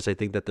way because I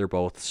think that they're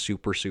both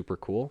super, super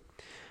cool.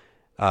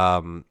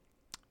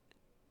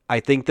 I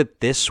think that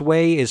this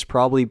way is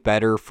probably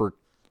better for,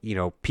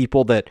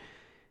 people that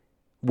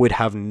would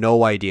have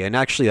no idea. And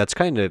actually, that's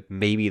kind of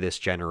maybe this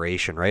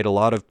generation, right? A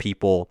lot of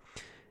people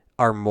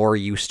are more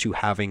used to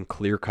having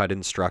clear-cut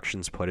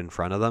instructions put in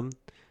front of them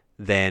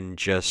than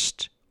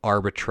just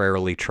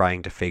arbitrarily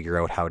trying to figure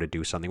out how to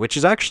do something, which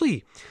is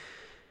actually,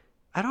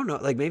 I don't know,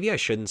 like maybe I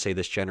shouldn't say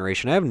this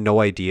generation. I have no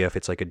idea if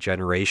it's like a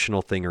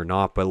generational thing or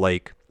not, but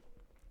like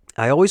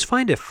I always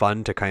find it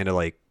fun to kind of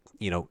like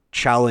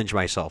challenge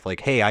myself.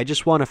 Like, hey, I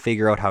just want to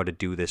figure out how to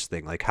do this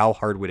thing. Like, how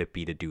hard would it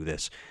be to do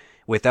this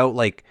without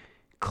like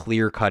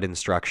clear cut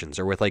instructions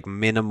or with like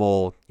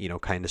minimal,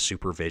 kind of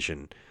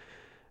supervision.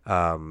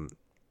 Um,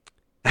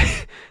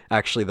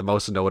 Actually, the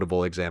most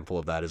notable example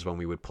of that is when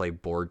we would play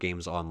board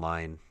games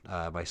online,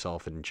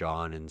 myself and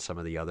John and some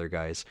of the other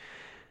guys.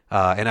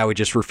 And I would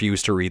just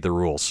refuse to read the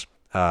rules,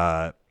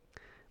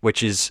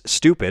 which is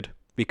stupid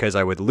because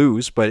I would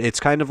lose, but it's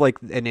kind of like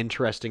an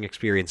interesting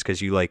experience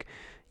because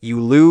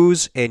you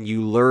lose and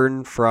you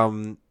learn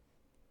from,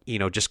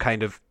 just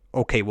kind of,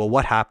 okay, well,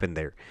 what happened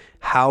there?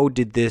 How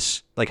did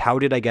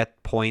I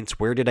get points?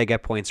 Where did I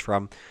get points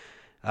from?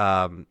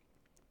 You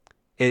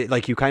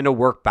kind of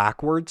work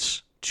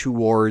backwards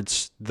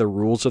towards the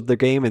rules of the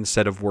game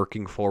instead of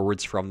working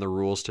forwards from the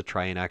rules to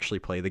try and actually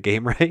play the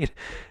game right.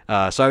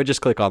 So I would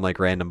just click on like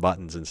random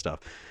buttons and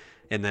stuff.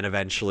 And then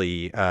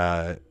eventually,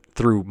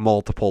 through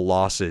multiple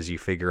losses, you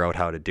figure out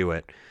how to do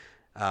it.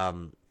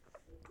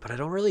 But I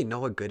don't really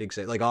know a good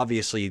example. Like,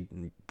 obviously,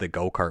 the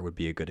go-kart would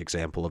be a good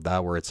example of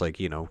that, where it's like,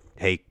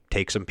 hey,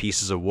 take some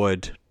pieces of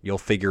wood, you'll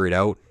figure it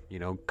out,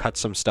 cut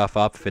some stuff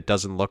up. If it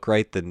doesn't look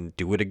right, then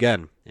do it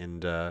again.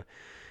 And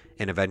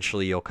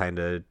eventually you'll kind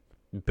of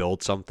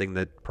build something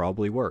that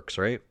probably works,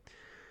 right?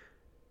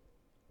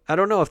 I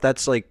don't know if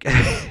that's like,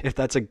 if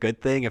that's a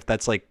good thing, if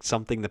that's like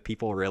something that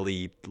people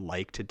really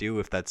like to do,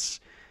 if that's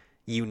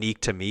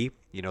unique to me,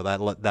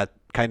 that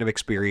kind of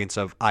experience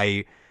of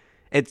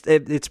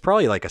it's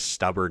probably like a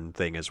stubborn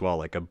thing as well,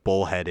 like a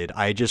bullheaded,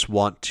 I just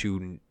want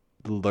to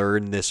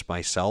learn this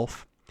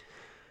myself.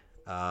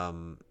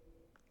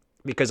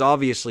 Because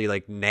obviously,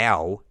 like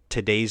now,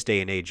 today's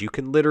day and age, you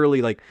can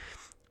literally, like,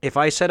 if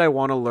I said I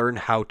want to learn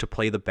how to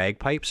play the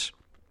bagpipes,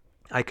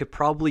 I could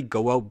probably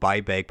go out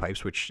buy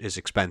bagpipes, which is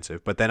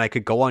expensive, but then I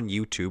could go on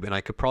YouTube and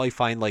I could probably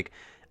find like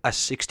a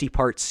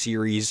 60-part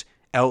series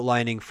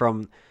outlining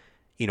from,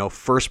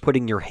 first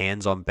putting your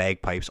hands on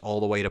bagpipes all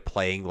the way to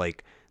playing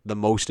like the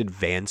most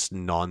advanced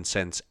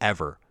nonsense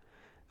ever.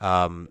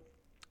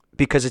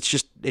 Because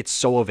it's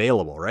so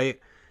available, right?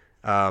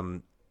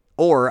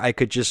 Or I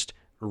could just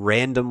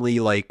randomly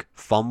like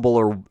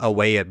fumble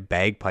away at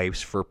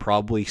bagpipes for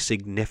probably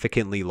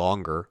significantly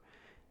longer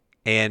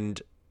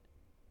and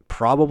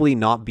probably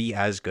not be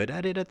as good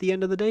at it at the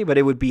end of the day, but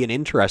it would be an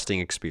interesting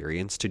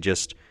experience to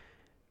just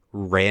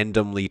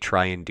randomly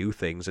try and do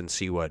things and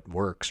see what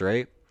works,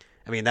 right?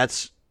 I mean,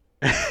 that's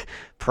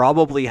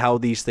probably how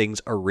these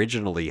things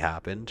originally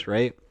happened,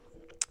 right?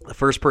 The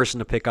first person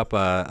to pick up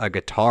a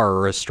guitar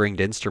or a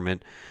stringed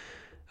instrument,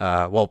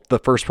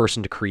 the first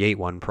person to create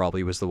one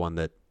probably was the one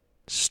that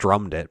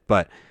strummed it,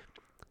 but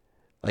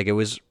like it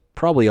was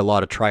probably a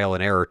lot of trial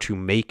and error to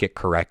make it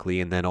correctly,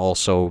 and then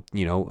also,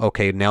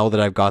 okay, now that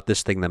I've got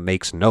this thing that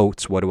makes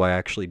notes, what do I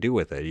actually do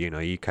with it?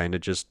 You kind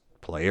of just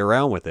play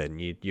around with it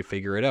and you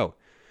figure it out.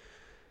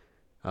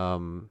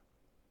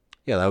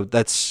 Yeah,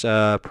 that's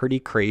a pretty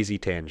crazy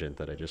tangent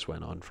that I just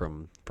went on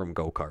from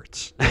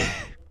go-karts.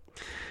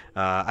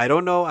 I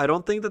don't know. I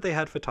don't think that they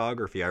had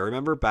photography. I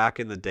remember back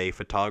in the day,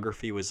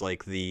 photography was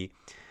like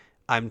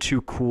I'm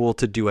too cool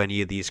to do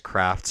any of these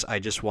crafts. I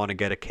just want to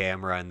get a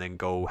camera and then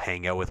go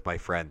hang out with my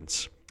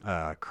friends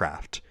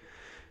craft.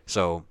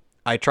 So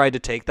I tried to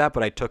take that,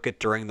 but I took it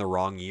during the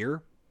wrong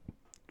year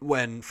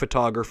when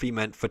photography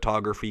meant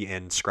photography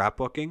and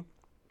scrapbooking.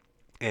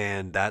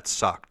 And that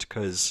sucked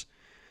because,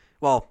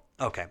 well,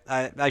 okay,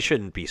 I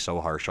shouldn't be so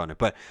harsh on it.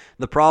 But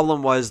the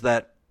problem was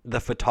that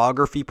the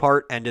photography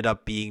part ended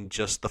up being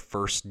just the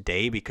first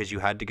day because you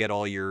had to get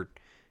all your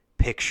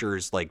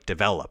pictures like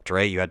developed,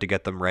 right? You had to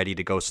get them ready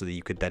to go so that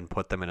you could then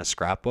put them in a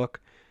scrapbook.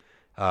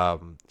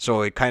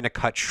 So it kind of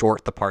cut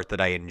short the part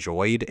that I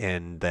enjoyed,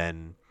 and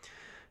then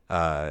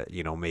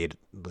made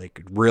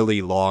like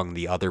really long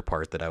the other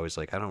part that I was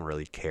like, I don't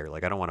really care.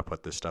 Like, I don't want to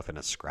put this stuff in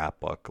a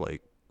scrapbook.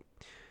 Like,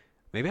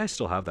 maybe I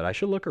still have that. I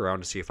should look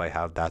around to see if I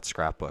have that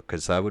scrapbook,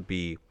 because that would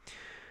be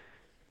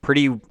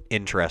pretty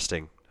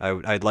interesting.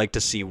 I'd like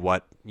to see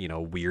what,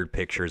 weird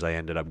pictures I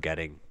ended up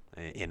getting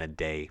in a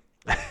day.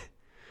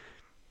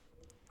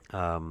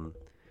 But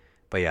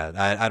yeah,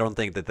 I don't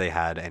think that they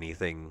had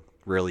anything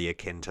really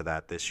akin to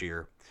that this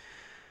year.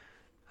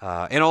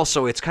 And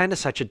also, it's kind of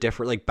such a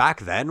different, like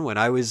back then when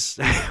I was,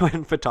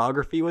 when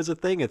photography was a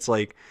thing, it's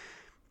like,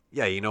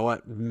 yeah, you know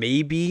what?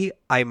 Maybe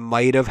I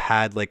might have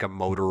had like a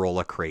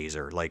Motorola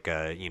Crazer, like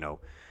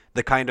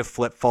the kind of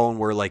flip phone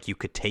where like you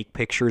could take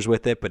pictures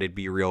with it, but it'd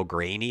be real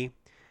grainy.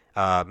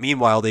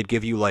 Meanwhile, they'd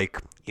give you like,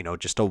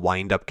 just a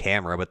wind-up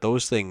camera, but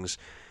those things,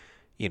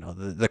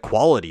 the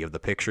quality of the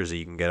pictures that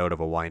you can get out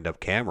of a wind-up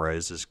camera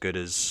is as good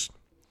as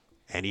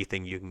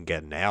anything you can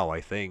get now,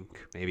 I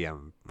think. Maybe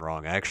I'm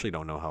wrong. I actually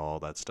don't know how all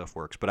that stuff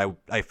works, but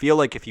I feel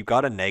like if you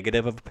got a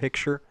negative of a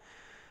picture,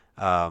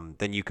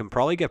 then you can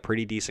probably get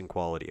pretty decent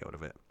quality out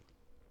of it.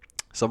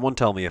 Someone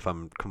tell me if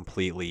I'm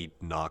completely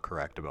not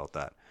correct about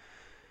that.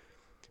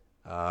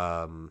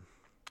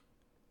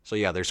 So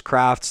yeah, there's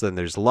crafts, then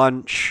there's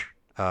lunch,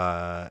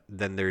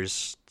 then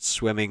there's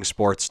swimming,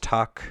 sports,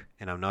 tuck,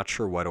 and I'm not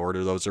sure what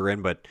order those are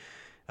in, but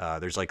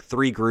There's like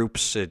three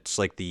groups. It's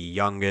like the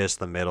youngest,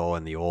 the middle,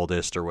 and the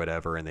oldest, or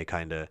whatever, and they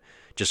kind of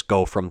just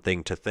go from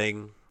thing to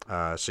thing.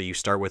 So you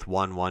start with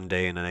one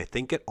day, and then I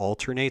think it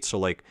alternates. So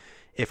like,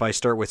 if I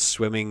start with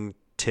swimming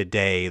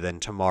today, then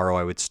tomorrow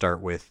I would start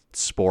with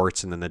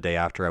sports, and then the day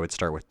after I would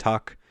start with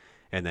tuck,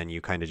 and then you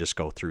kind of just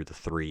go through the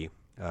three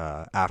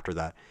after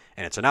that,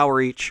 and it's an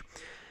hour each.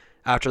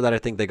 After that, I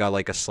think they got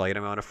like a slight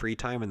amount of free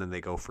time, and then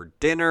they go for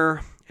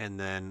dinner, and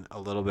then a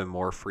little bit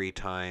more free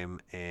time,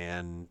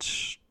 and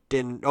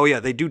oh yeah,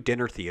 they do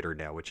dinner theater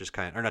now, which is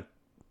kind of, or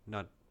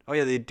not. Oh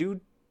yeah, they do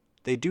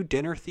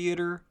dinner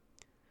theater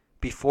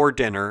before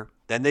dinner,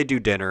 then they do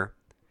dinner,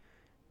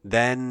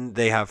 then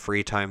they have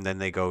free time, then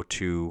they go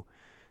to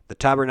the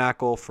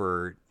tabernacle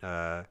for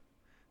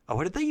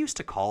what did they used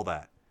to call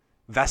that?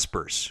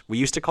 Vespers. We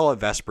used to call it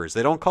Vespers.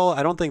 I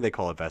don't think they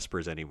call it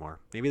Vespers anymore.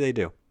 Maybe they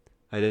do.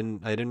 I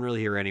didn't really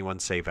hear anyone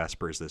say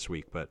Vespers this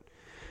week, but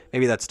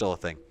maybe that's still a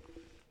thing.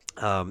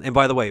 And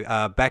by the way,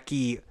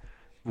 Becky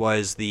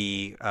was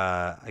the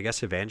I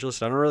guess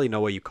evangelist. I don't really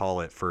know what you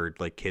call it for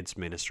like kids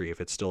ministry,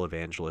 if it's still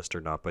evangelist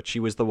or not, but she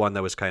was the one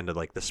that was kind of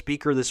like the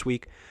speaker this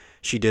week.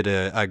 She did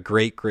a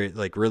great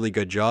like really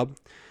good job.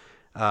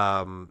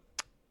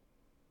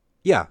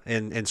 Yeah,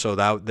 and so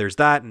that there's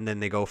that, and then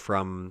they go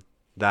from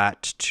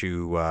that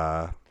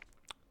to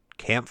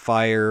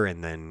campfire,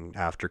 and then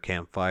after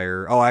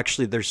campfire, oh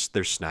actually there's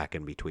snack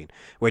in between,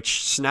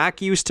 which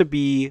snack used to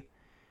be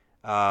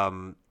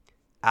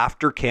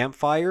after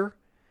campfire,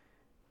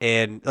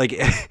 and like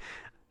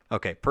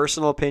okay,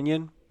 personal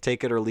opinion,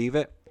 take it or leave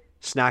it,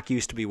 snack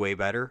used to be way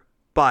better,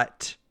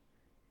 but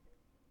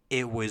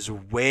it was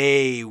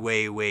way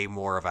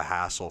more of a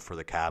hassle for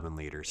the cabin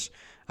leaders.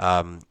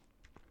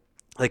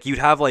 Like you'd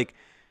have like,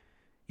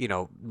 you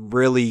know,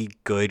 really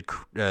good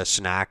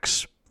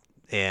snacks,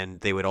 and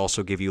they would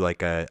also give you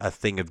like a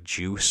thing of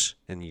juice,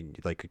 and you,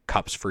 like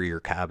cups for your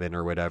cabin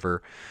or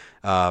whatever.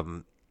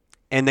 And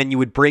then you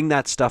would bring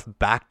that stuff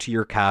back to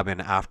your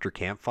cabin after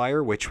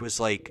campfire, which was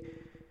like,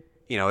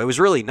 you know, it was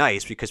really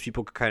nice because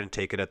people could kind of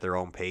take it at their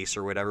own pace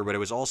or whatever, but it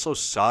was also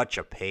such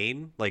a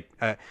pain. Like,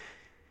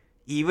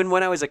 even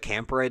when I was a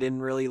camper, I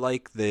didn't really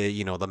like the,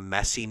 you know, the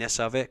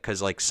messiness of it,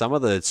 because like some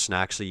of the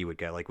snacks that you would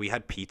get, like we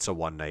had pizza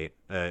one night,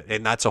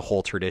 and that's a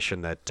whole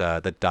tradition that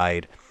that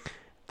died,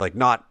 like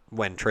not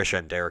when Trisha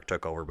and Derek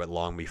took over, but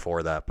long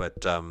before that.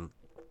 But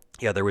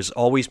yeah, there was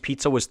always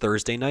pizza was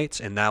Thursday nights,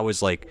 and that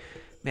was like,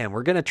 man,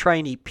 we're gonna try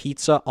and eat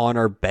pizza on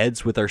our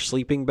beds with our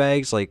sleeping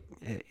bags. Like,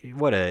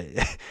 what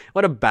a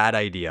what a bad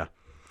idea.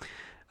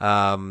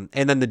 And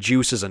then the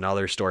juice is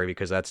another story,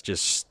 because that's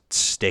just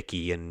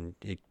sticky and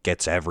it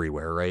gets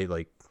everywhere, right?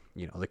 Like,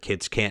 you know, the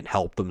kids can't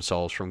help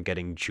themselves from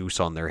getting juice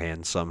on their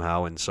hands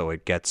somehow, and so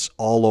it gets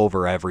all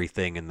over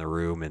everything in the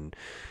room. And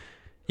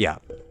yeah,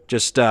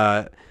 just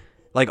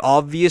like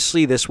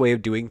obviously this way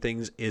of doing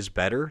things is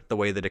better, the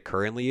way that it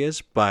currently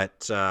is,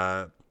 but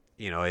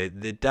you know,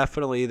 it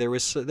definitely, there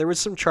was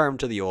some charm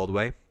to the old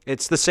way.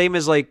 It's the same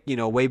as like, you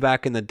know, way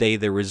back in the day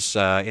there was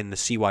in the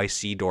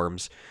CYC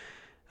dorms,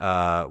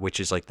 which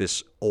is like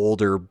this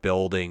older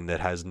building that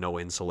has no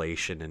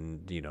insulation,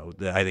 and you know,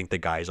 I think the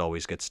guys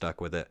always get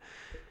stuck with it.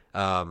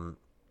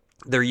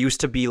 There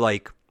used to be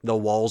like the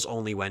walls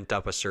only went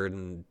up a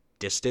certain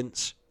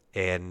distance,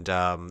 and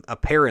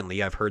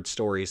apparently I've heard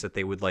stories that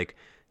they would like,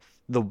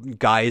 the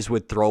guys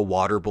would throw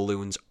water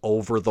balloons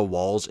over the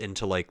walls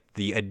into like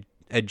the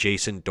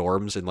adjacent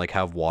dorms and like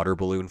have water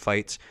balloon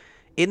fights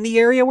in the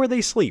area where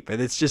they sleep,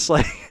 and it's just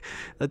like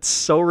that's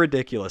so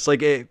ridiculous.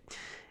 Like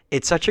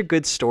it's such a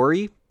good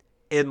story,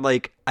 and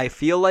like I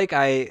feel like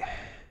I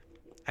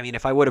mean,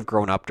 if I would have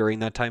grown up during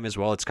that time as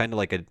well, it's kind of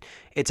like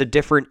it's a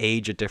different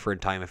age, a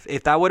different time.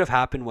 If that would have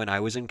happened when I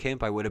was in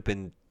camp, I would have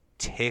been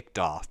ticked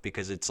off,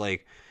 because it's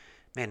like,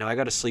 man, now I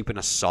got to sleep in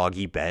a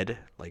soggy bed.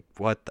 Like,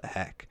 what the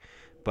heck?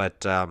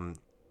 But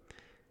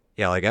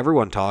yeah, like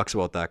everyone talks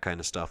about that kind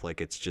of stuff like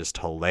it's just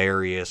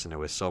hilarious and it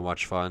was so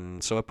much fun.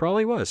 So it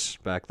probably was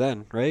back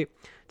then, right?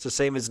 It's the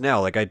same as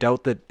now. Like, I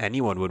doubt that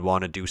anyone would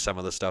want to do some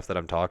of the stuff that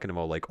I'm talking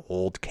about, like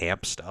old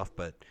camp stuff,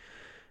 but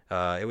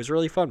it was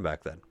really fun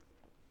back then.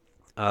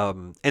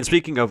 And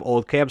speaking of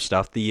old camp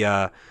stuff,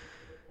 I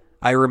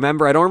don't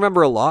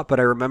remember a lot, but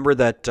I remember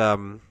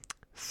that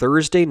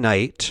Thursday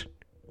night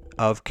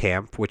of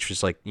camp, which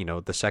was like, you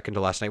know, the second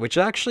to last night, which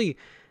actually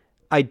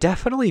I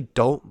definitely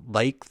don't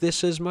like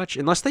this as much,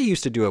 unless they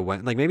used to do it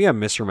when, like, maybe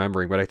I'm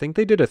misremembering, but I think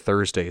they did it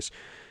Thursdays.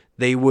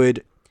 They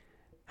would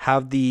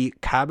have the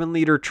cabin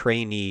leader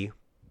trainee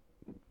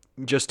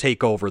just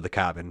take over the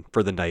cabin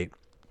for the night.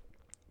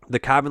 The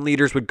cabin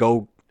leaders would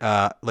go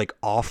like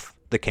off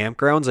the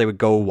campgrounds. They would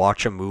go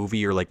watch a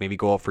movie or like maybe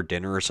go out for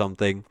dinner or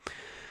something.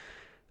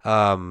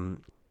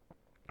 And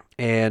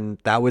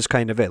that was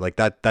kind of it. Like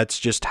that's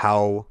just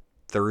how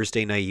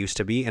Thursday night used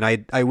to be. And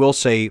I will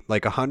say,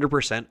 like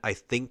 100%, I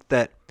think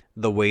that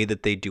the way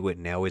that they do it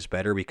now is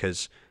better,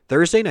 because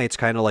Thursday night's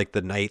kind of like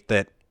the night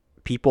that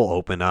people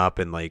open up,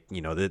 and like,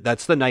 you know,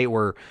 that's the night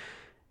where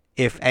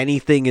if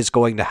anything is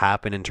going to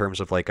happen in terms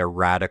of like a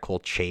radical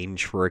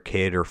change for a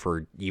kid or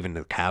for even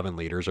the cabin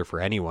leaders or for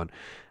anyone,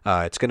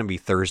 it's going to be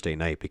Thursday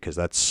night because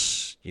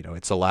that's,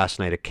 it's the last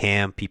night of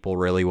camp. People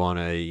really want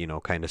to,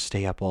 kind of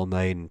stay up all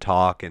night and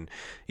talk. And,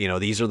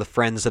 these are the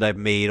friends that I've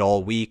made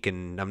all week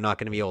and I'm not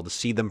going to be able to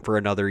see them for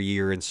another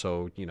year. And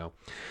so,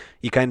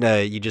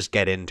 you just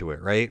get into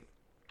it, right?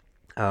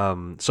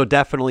 So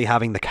definitely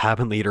having the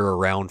cabin leader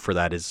around for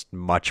that is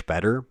much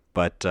better.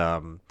 But,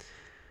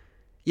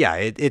 yeah,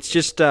 it's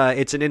just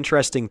it's an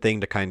interesting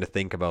thing to kind of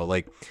think about.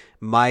 Like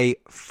my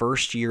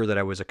first year that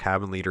I was a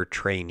cabin leader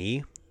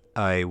trainee,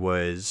 it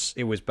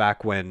was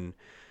back when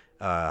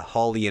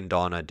Holly and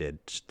Donna did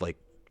like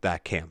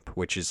that camp,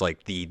 which is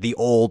like the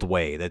old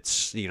way.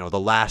 That's the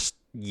last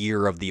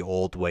year of the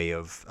old way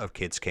of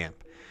kids camp.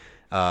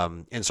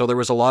 And so there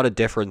was a lot of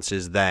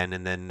differences then,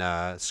 and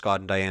then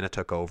Scott and Diana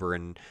took over,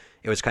 and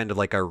it was kind of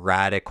like a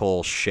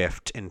radical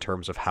shift in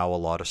terms of how a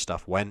lot of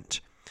stuff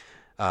went.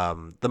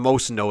 The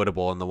most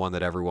notable and the one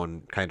that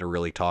everyone kind of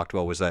really talked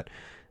about was that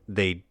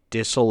they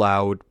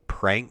disallowed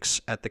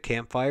pranks at the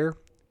campfire.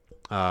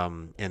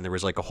 And there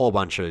was like a whole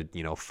bunch of,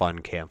 fun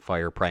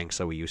campfire pranks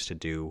that we used to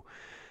do.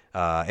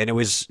 And it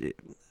was,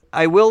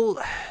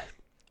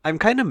 I'm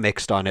kind of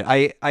mixed on it.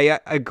 I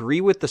agree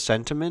with the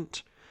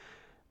sentiment,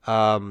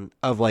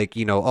 of like,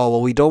 oh,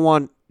 well, we don't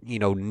want,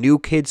 new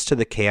kids to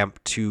the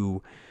camp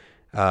to,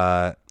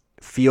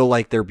 feel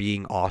like they're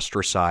being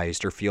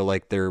ostracized or feel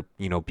like they're,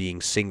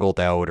 being singled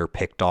out or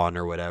picked on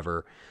or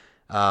whatever.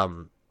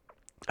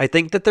 I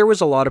think that there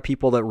was a lot of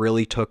people that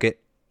really took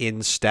it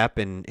in step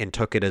and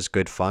took it as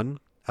good fun.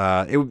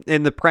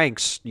 And the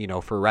pranks,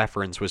 for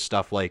reference was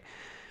stuff like,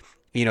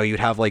 you'd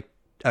have like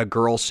a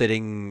girl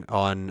sitting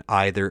on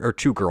either, or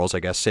two girls, I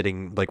guess,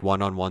 sitting like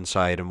one on one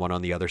side and one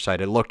on the other side.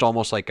 It looked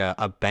almost like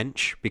a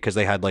bench because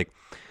they had like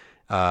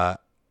a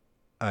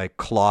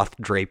cloth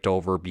draped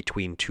over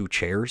between two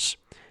chairs.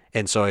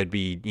 And so it'd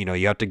be,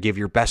 you have to give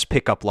your best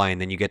pickup line,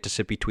 then you get to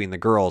sit between the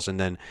girls. And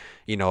then,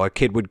 a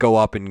kid would go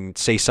up and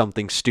say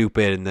something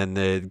stupid. And then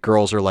the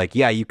girls are like,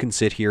 yeah, you can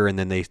sit here. And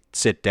then they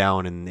sit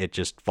down and it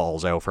just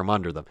falls out from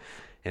under them.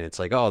 And it's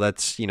like, oh,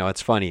 that's,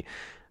 it's funny.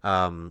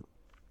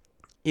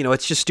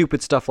 It's just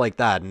stupid stuff like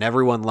that. And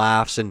everyone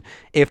laughs. And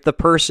if the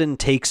person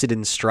takes it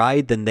in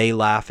stride, then they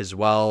laugh as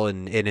well.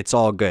 And it's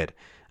all good.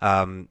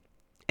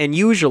 And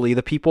usually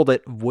the people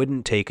that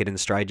wouldn't take it in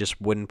stride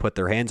just wouldn't put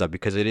their hands up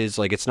because it is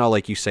like, it's not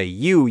like you say,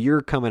 you're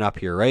coming up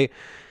here, right?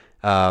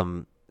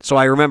 So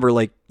I remember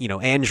like,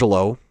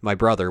 Angelo, my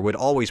brother, would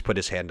always put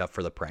his hand up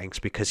for the pranks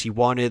because he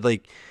wanted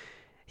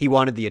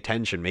the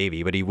attention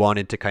maybe, but he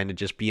wanted to kind of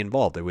just be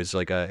involved. It was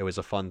like it was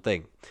a fun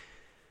thing.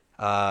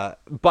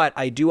 But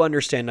I do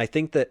understand. I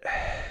think that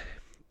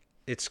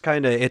it's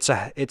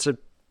a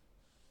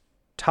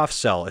tough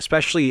sell,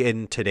 especially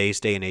in today's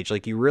day and age.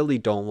 Like you really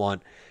don't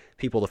want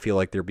people to feel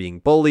like they're being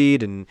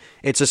bullied. And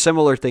it's a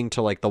similar thing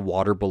to like the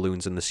water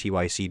balloons in the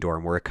CYC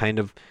dorm where it kind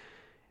of,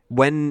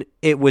 when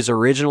it was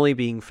originally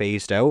being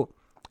phased out,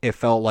 it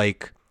felt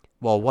like,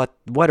 well,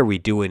 what are we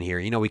doing here?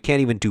 We can't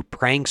even do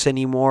pranks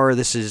anymore.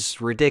 This is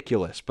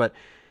ridiculous. But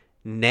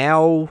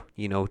now,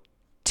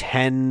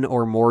 10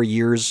 or more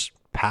years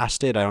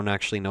past it, I don't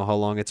actually know how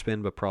long it's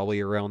been, but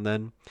probably around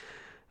then.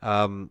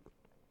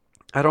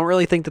 I don't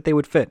really think that they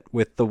would fit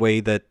with the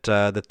way that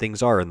that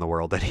things are in the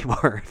world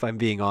anymore, if I'm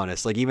being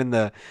honest. Like even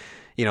the,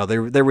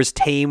 there was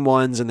tame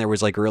ones and there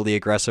was like really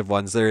aggressive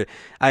ones.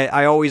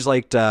 I always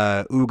liked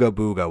Ooga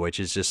Booga,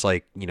 which is just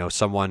like,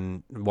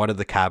 one of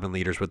the cabin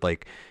leaders would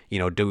like,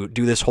 do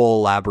this whole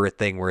elaborate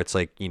thing where it's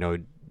like,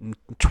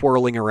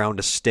 twirling around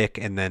a stick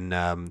and then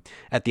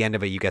at the end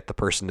of it you get the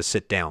person to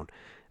sit down.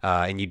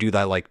 And you do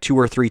that like 2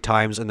 or 3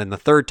 times. And then the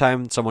third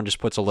time, someone just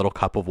puts a little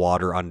cup of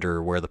water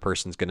under where the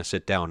person's going to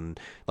sit down,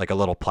 like a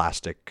little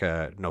plastic,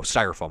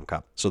 styrofoam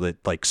cup. So that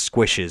like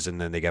squishes and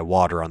then they get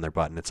water on their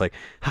butt. And it's like,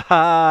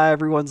 ha,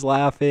 everyone's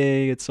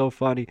laughing. It's so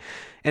funny.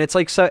 And it's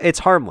like, so it's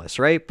harmless,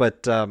 right?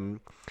 But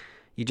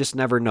you just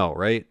never know,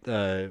 right?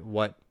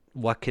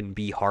 What can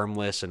be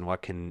harmless and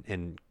what can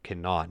and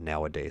cannot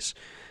nowadays.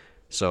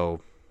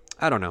 So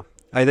I don't know.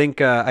 I think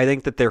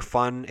that they're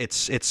fun.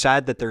 It's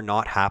sad that they're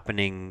not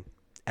happening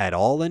at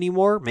all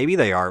anymore. Maybe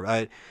they are.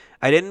 I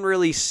didn't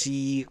really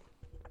see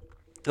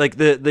like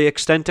the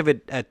extent of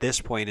it at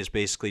this point is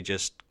basically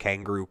just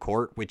Kangaroo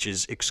Court, which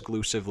is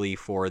exclusively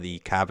for the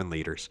cabin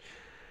leaders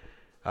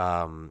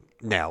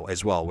now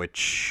as well,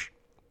 which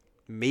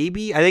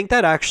maybe I think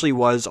that actually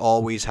was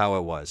always how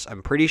it was.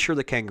 I'm pretty sure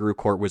the Kangaroo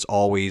Court was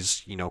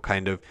always,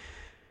 kind of,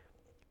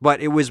 but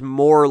it was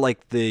more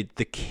like the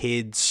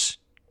kids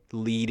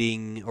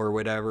leading or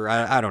whatever.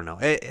 I don't know.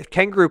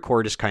 Kangaroo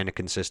Court is kind of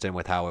consistent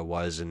with how it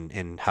was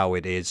and how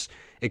it is,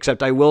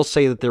 except I will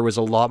say that there was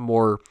a lot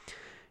more,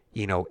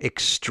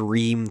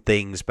 extreme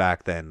things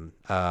back then.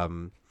 I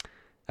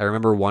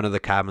remember one of the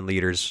cabin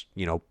leaders,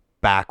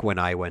 back when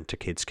I went to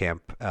kids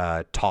camp,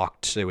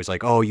 talked. It was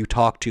like, oh, you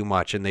talk too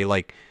much. And they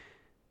like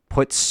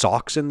put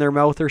socks in their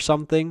mouth or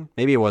something.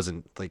 Maybe it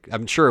wasn't like,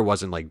 I'm sure it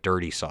wasn't like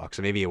dirty socks.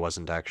 Maybe it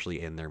wasn't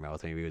actually in their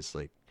mouth. Maybe it was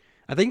like,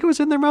 I think it was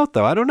in their mouth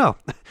though. I don't know.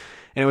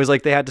 And it was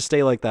like they had to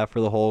stay like that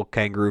for the whole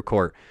kangaroo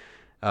court.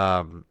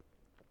 Um,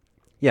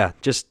 yeah,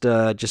 just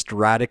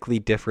radically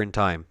different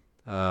time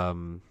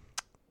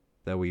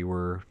that we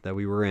were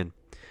in.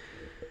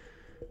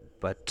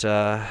 But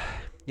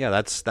yeah,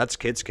 that's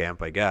kids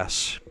camp, I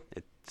guess.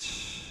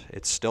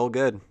 It's still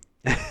good.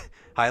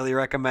 Highly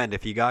recommend.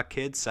 If you got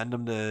kids, send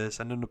them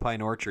to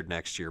Pine Orchard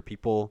next year.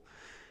 People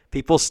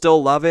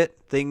still love it.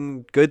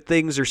 Good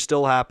things are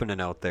still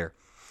happening out there.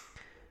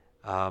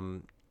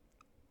 Um,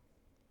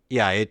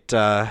 yeah,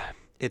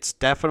 it's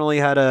definitely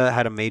had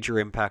a major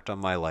impact on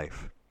my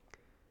life.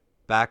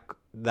 Back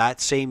that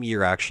same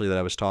year, actually, that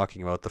I was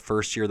talking about, the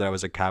first year that I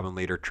was a cabin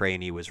leader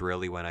trainee was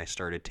really when I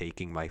started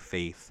taking my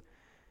faith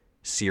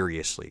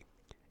seriously,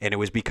 and it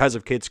was because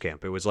of kids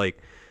camp. It was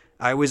like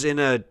I was in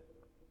a,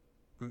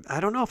 I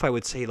don't know if I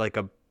would say like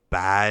a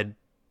bad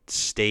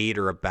state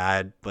or a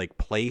bad like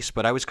place,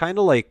 but I was kind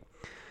of like,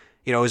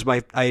 it was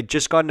I had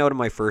just gotten out of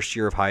my first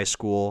year of high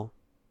school.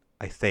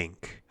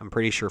 I'm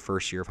pretty sure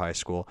first year of high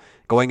school,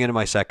 going into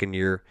my second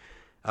year.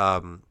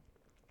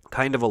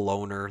 Kind of a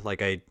loner.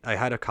 Like I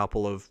had a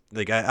couple of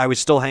like I was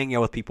still hanging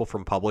out with people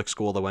from public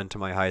school that went to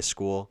my high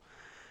school.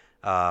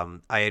 I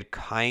had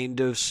kind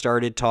of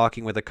started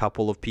talking with a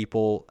couple of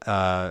people,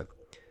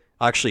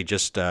 actually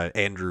just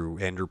Andrew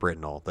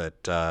Britnell,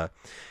 that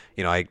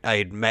I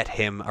had met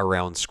him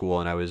around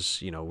school, and I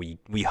was,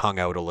 we hung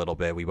out a little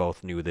bit. We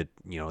both knew that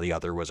the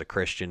other was a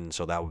Christian,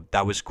 so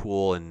that was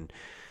cool. And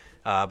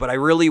but I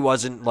really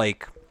wasn't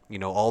like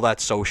all that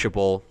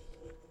sociable.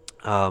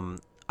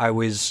 I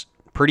was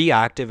pretty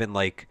active in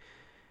like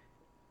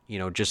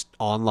just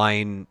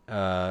online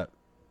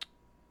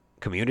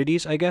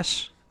communities, I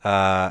guess.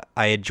 I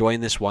had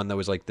joined this one that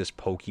was like this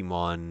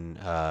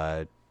Pokemon,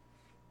 I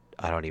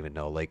don't even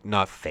know, like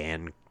not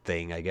fan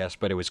thing, I guess,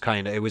 but it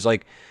was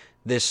like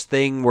this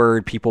thing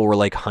where people were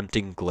like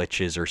hunting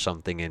glitches or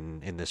something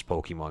in this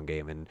Pokemon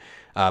game. And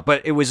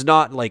but it was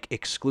not like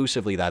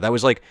exclusively that. That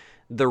was like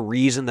the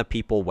reason that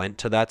people went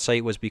to that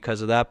site was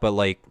because of that. But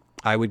like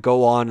I would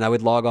go on and I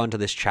would log on to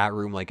this chat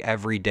room like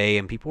every day,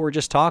 and people were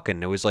just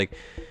talking. It was like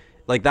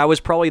that was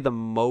probably the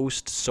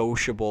most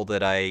sociable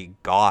that I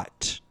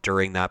got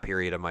during that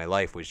period of my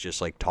life, was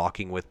just like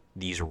talking with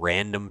these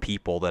random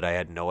people that I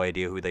had no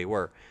idea who they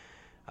were.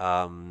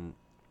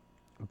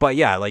 But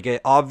yeah, like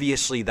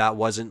obviously that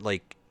wasn't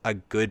like a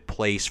good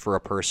place for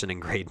a person in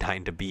grade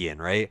 9 to be in,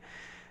 right?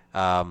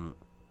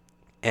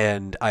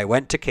 And I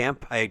went to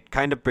camp. I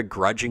kind of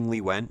begrudgingly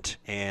went,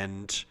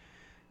 and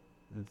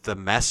the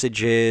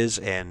messages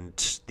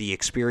and the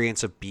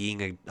experience of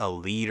being a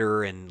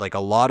leader and like a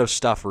lot of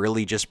stuff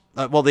really just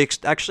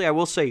actually I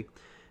will say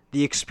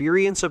the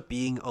experience of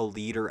being a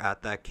leader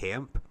at that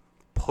camp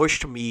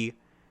pushed me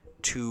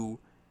to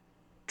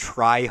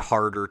try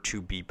harder to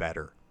be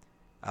better.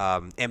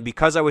 And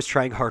because I was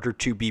trying harder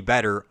to be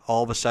better,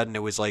 all of a sudden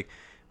it was like,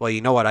 well, you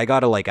know what? I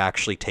got to like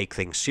actually take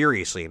things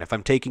seriously. And if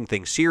I'm taking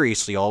things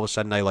seriously, all of a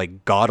sudden I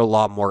like got a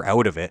lot more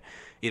out of it.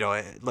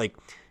 Like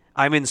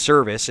I'm in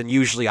service, and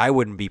usually I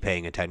wouldn't be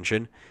paying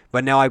attention,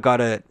 but now I've got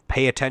to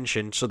pay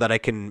attention so that I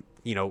can,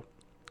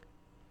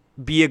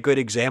 be a good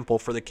example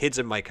for the kids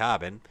in my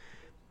cabin.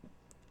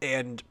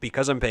 And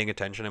because I'm paying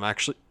attention, I'm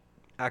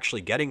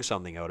actually getting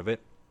something out of it.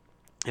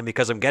 And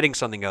because I'm getting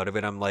something out of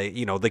it, I'm like,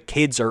 the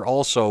kids are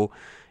also,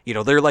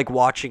 they're like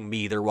watching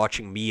me. They're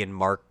watching me and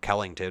Mark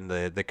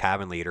Kellington, the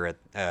cabin leader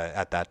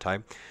at that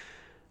time.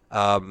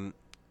 And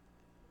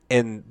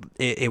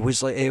it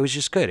was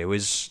just good. It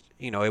was,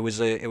 it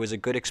was a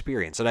good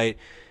experience. And I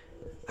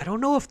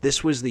don't know if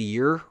this was the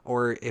year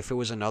or if it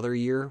was another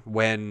year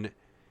when,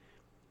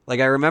 like,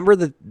 I remember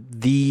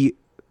the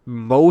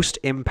most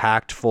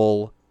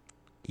impactful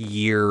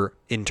year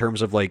in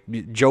terms of like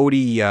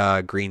Jody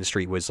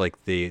Greenstreet was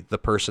like the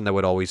person that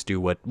would always do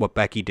what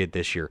Becky did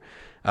this year.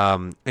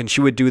 And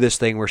she would do this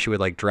thing where she would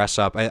like dress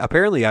up.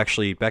 Apparently,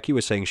 actually, Becky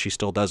was saying she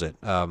still does it.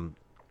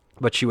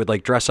 But she would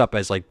like dress up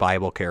as like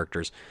Bible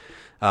characters.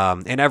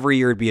 And every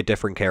year it'd be a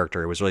different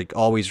character. It was like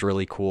always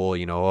really cool.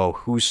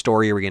 Whose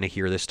story are we going to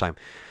hear this time?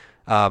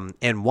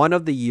 And one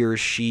of the years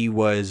she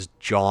was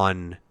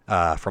John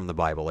from the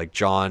Bible, like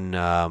John,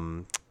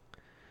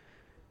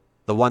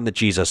 the one that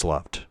Jesus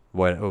loved,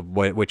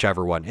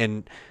 whichever one.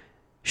 And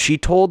she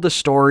told the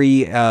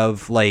story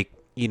of like,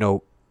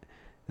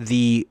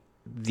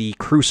 the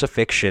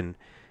crucifixion,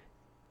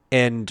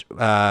 and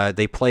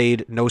they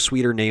played No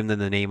Sweeter Name Than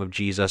the Name of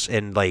Jesus,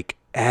 and like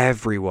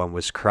everyone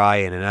was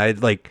crying, and I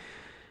like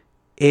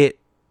it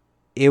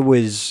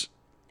was,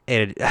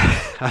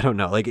 I don't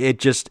know, like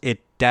it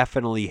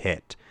definitely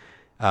hit.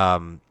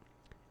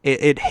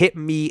 It hit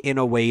me in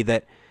a way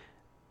that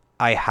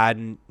I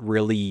hadn't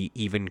really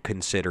even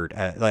considered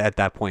at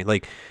that point.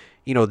 Like,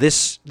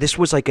 this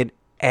was like an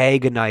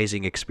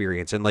agonizing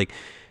experience, and like,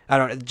 I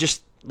don't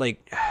just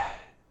like,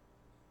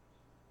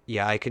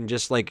 yeah, I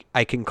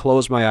can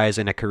close my eyes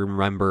and I can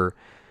remember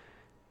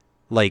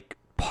like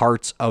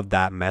parts of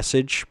that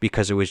message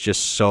because it was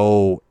just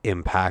so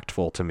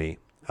impactful to me.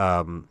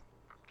 And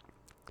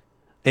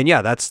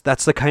yeah, that's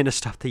the kind of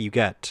stuff that you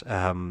get.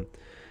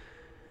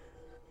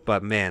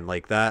 But man,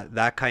 like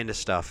that kind of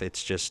stuff,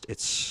 it's just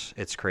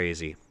it's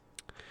crazy.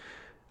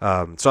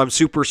 So I'm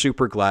super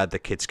super glad that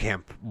kids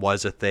camp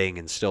was a thing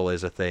and still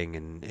is a thing,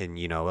 and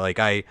you know, like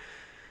I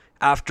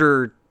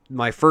after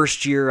my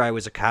first year, I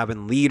was a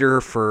cabin leader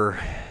for,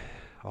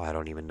 I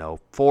don't even know,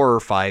 4 or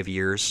 5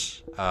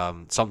 years,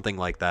 something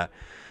like that.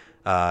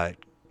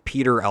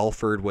 Peter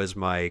Alford was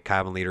my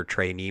cabin leader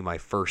trainee my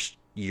first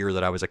year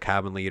that I was a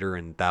cabin leader,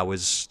 and that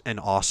was an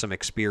awesome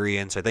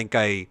experience. I think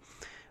I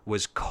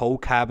was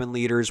co-cabin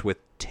leaders with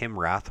Tim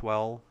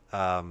Rathwell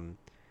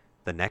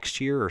the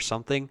next year or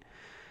something.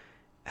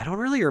 I don't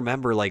really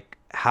remember like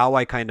how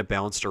I kind of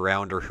bounced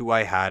around or who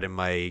I had in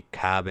my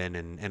cabin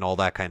and all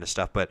that kind of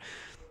stuff, but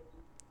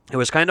it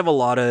was kind of a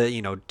lot of,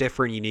 you know,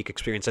 different unique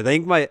experience. I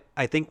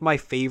think my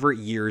favorite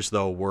years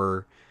though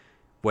were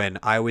when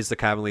I was the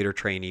cabin leader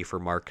trainee for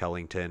Mark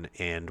Kellington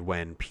and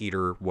when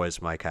Peter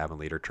was my cabin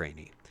leader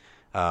trainee.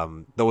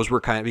 Those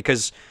were kind of,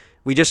 because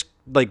we just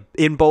like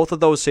in both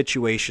of those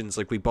situations,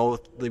 like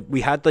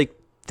we had like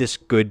this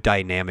good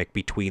dynamic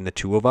between the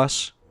two of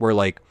us where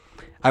like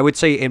I would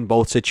say in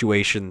both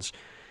situations,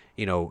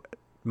 you know,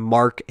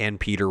 Mark and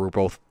Peter were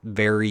both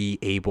very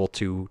able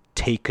to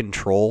take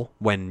control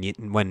when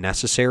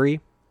necessary,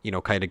 you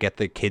know, kind of get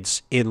the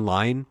kids in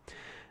line.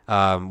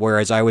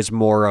 Whereas I was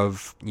more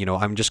of, you know,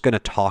 I'm just going to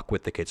talk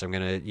with the kids. I'm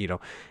going to, you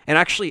know, and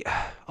actually,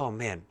 oh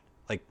man,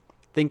 like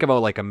think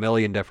about like a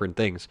million different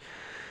things.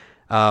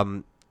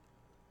 The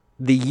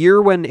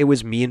year when it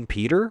was me and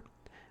Peter,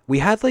 we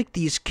had like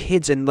these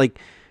kids and like,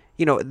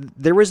 you know,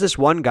 there was this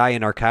one guy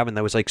in our cabin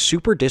that was like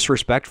super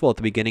disrespectful at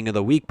the beginning of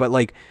the week, but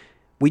like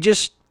we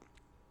just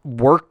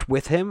worked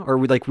with him or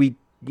we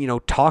you know,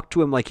 talked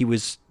to him like he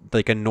was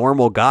like a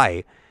normal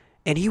guy.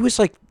 And he was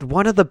like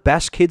one of the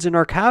best kids in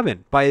our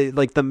cabin by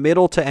like the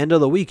middle to end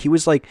of the week. He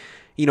was like,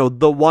 you know,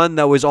 the one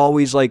that was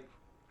always like,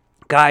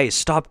 guys,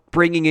 stop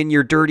bringing in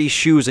your dirty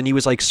shoes. And he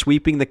was like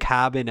sweeping the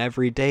cabin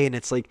every day. And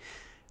it's like,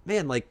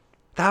 man, like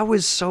that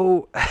was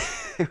so,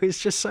 it was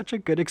just such a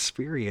good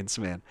experience,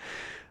 man.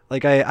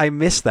 Like I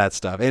miss that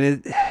stuff.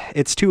 And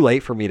it's too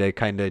late for me to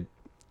kind of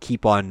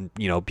keep on,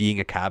 you know,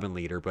 being a cabin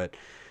leader, but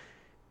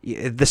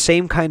the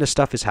same kind of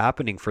stuff is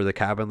happening for the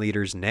cabin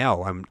leaders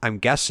now. I'm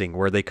guessing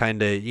where they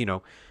kind of, you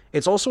know,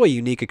 it's also a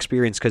unique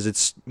experience because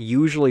it's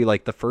usually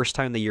like the first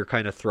time that you're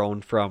kind of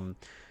thrown from,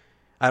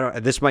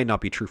 this might not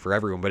be true for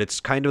everyone, but it's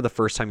kind of the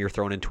first time you're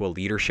thrown into a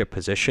leadership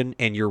position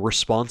and you're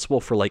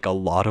responsible for like a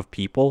lot of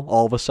people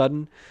all of a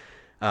sudden.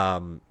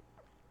 And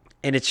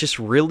it's just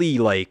really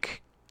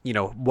like, you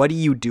know, what do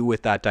you do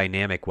with that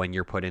dynamic when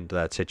you're put into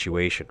that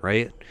situation,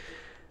 right?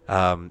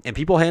 And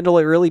people handle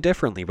it really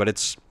differently, but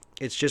it's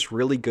just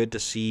really good to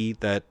see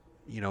that,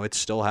 you know, it's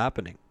still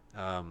happening.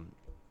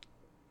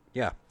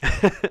 Yeah.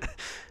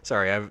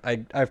 Sorry,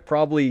 I've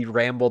probably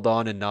rambled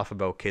on enough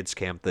about kids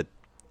camp that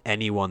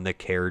anyone that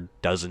cared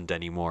doesn't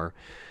anymore.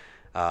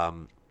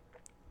 And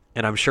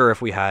I'm sure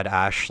if we had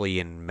Ashley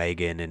and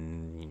Megan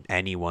and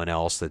anyone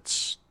else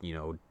that's, you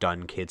know,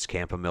 done kids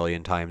camp a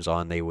million times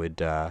on, they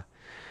would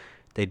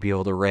they'd be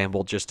able to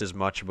ramble just as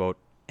much about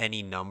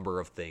any number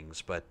of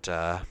things, but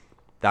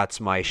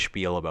that's my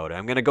spiel about it.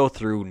 I'm going to go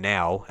through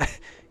now,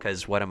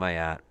 because what am I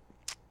at?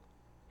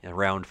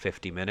 Around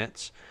 50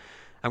 minutes.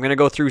 I'm going to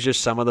go through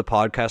just some of the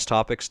podcast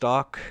topics,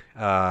 Doc.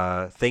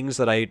 Things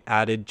that I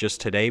added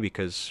just today,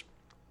 because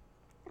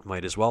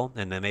might as well.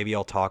 And then maybe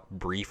I'll talk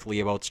briefly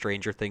about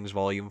Stranger Things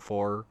Volume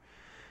 4,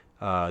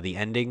 the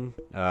ending.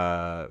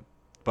 But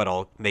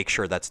I'll make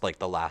sure that's like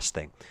the last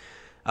thing.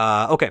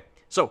 Okay,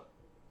 so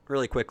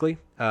really quickly,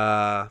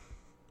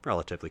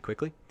 relatively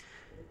quickly.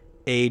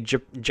 A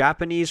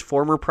Japanese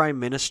former prime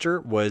minister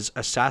was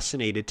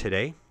assassinated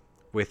today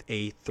with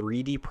a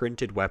 3D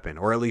printed weapon,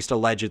 or at least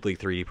allegedly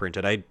 3D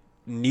printed.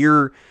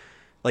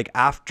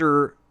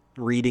 After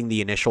reading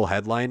the initial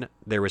headline,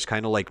 there was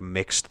kind of like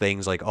mixed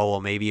things like, oh, well,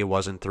 maybe it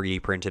wasn't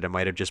 3D printed. It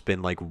might have just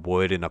been like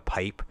wood in a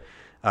pipe.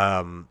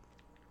 But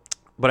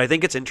I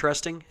think it's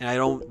interesting. And I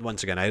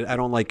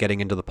don't like getting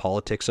into the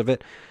politics of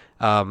it.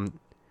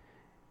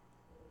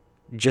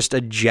 Just a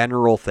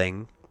general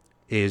thing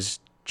is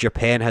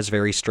Japan has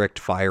very strict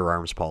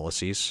firearms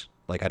policies.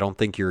 Like, I don't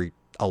think you're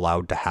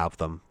allowed to have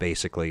them,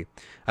 basically.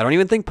 I don't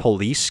even think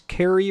police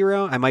carry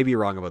around. I might be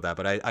wrong about that,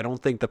 but I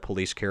don't think the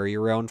police carry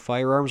around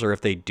firearms, or if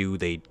they do,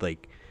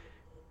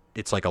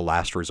 it's like a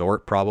last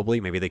resort,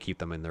 probably. Maybe they keep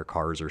them in their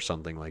cars or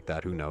something like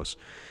that. Who knows?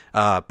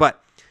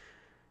 But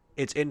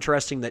it's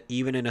interesting that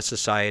even in a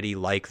society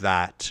like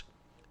that,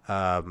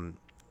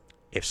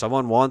 if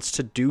someone wants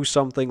to do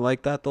something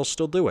like that, they'll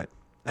still do it.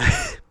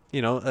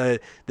 You know,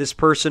 this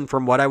person,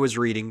 from what I was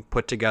reading,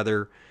 put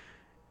together,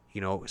 you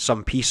know,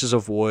 some pieces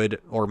of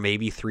wood or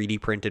maybe 3D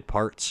printed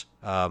parts,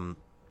 and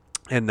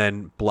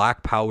then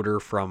black powder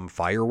from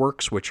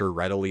fireworks, which are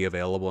readily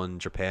available in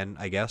Japan,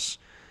 I guess,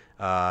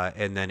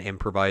 and then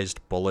improvised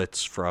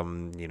bullets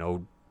from, you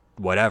know,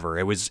 whatever.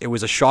 It was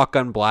a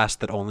shotgun blast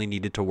that only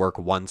needed to work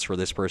once for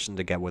this person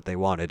to get what they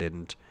wanted,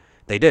 and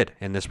they did,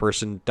 and this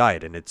person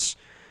died, and it's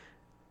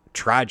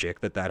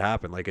tragic that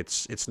happened. Like,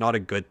 it's not a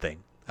good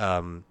thing.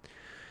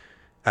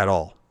 At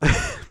all.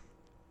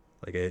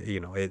 Like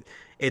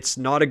it's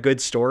not a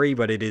good story,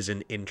 but it is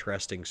an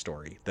interesting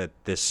story that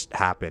this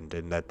happened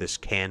and that this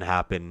can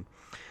happen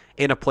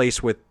in a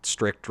place with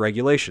strict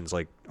regulations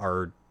like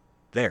are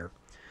there.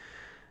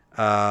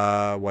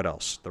 What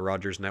else? The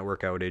Rogers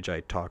Network outage.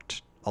 I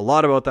talked a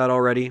lot about that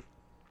already.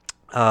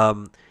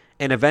 An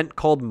event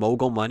called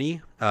Mogul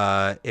Money.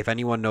 If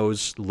anyone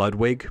knows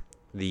Ludwig,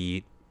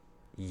 the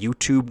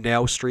YouTube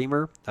now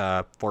streamer,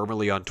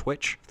 formerly on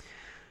Twitch,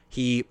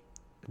 he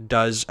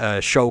does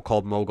a show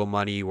called Mogul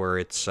Money where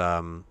it's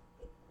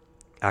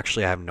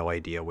actually I have no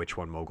idea which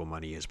one Mogul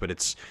Money is, but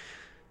it's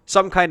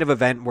some kind of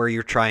event where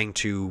you're trying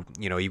to,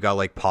 you've got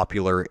like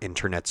popular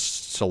internet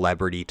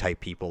celebrity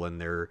type people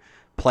and they're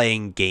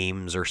playing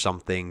games or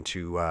something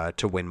to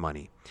win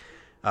money.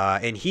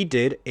 And he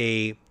did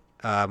a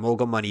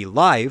Mogul Money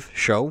live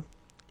show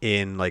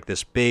in like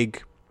this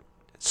big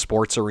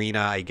sports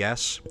arena, I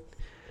guess.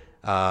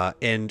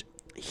 And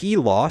he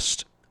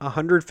lost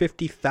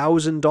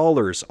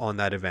 $150,000 on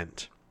that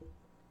event.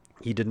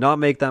 He did not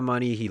make that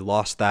money. He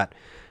lost that.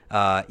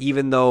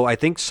 Even though I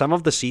think some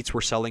of the seats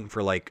were selling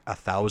for like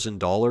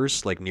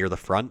 $1,000, like near the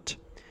front,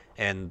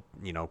 and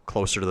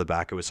closer to the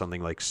back it was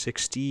something like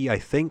 60. I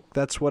think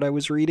that's what I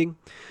was reading.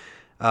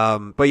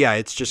 But yeah,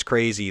 it's just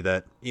crazy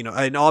that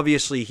and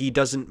obviously he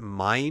doesn't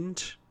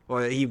mind.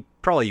 Well, he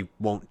probably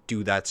won't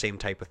do that same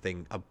type of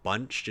thing a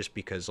bunch, just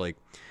because like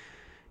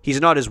he's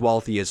not as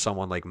wealthy as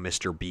someone like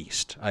Mr.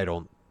 Beast. I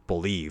don't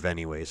believe,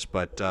 anyways.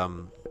 But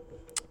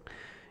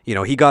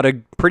he got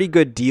a pretty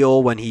good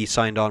deal when he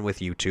signed on with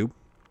YouTube.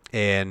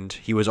 And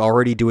he was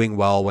already doing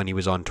well when he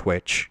was on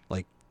Twitch.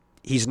 Like,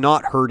 he's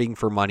not hurting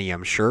for money,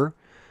 I'm sure.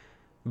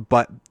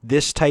 But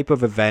this type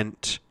of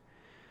event,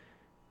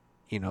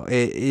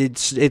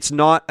 it's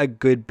not a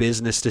good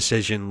business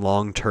decision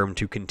long term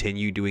to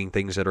continue doing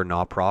things that are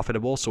not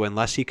profitable. So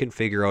unless he can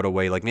figure out a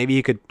way, like maybe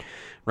he could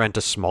rent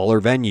a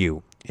smaller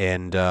venue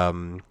and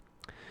only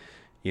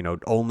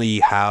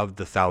have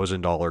the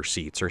 $1,000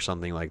 seats or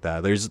something like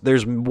that.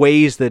 There's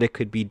ways that it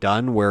could be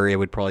done where it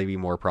would probably be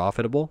more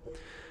profitable.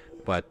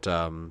 But,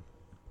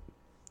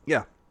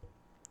 yeah,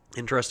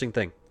 interesting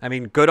thing. I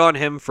mean, good on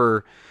him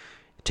for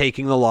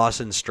taking the loss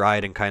in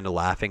stride and kind of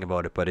laughing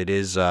about it, but it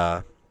is,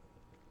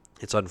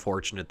 it's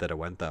unfortunate that it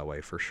went that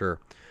way, for sure.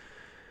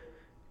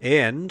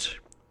 And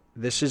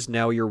this is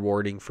now your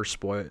warning for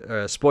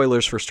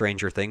spoilers for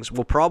Stranger Things.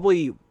 We'll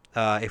probably,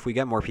 if we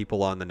get more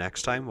people on the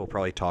next time, we'll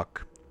probably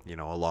talk, a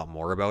lot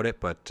more about it,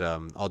 but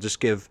I'll just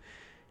give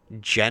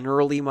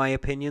generally my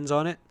opinions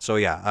on it. So,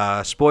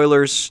 yeah,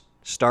 spoilers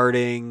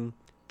starting...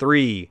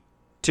 3,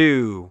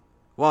 2,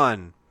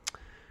 1.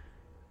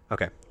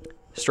 Okay.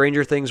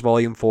 Stranger Things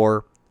Volume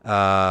 4.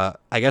 I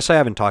guess I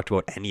haven't talked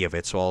about any of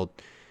it, so I'll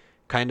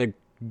kind of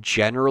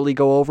generally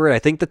go over it. I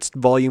think that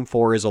Volume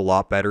 4 is a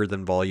lot better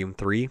than Volume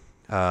 3.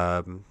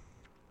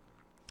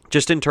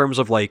 Just in terms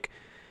of, like,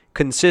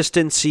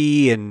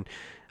 consistency and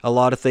a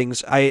lot of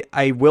things.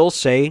 I will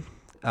say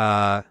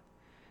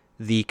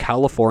the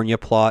California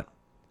plot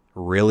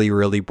really,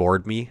 really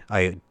bored me.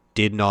 I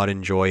did not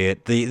enjoy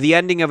it. The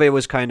ending of it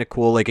was kind of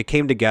cool. Like, it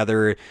came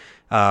together.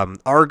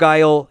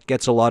 Argyle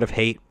gets a lot of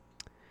hate.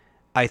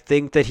 I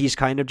think that he's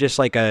kind of just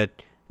like a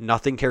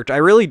nothing character.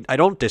 I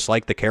don't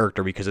dislike the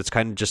character because it's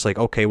kind of just like,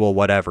 okay, well,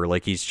 whatever.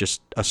 Like, he's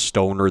just a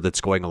stoner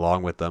that's going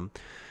along with them.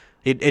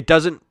 It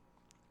doesn't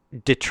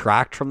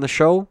detract from the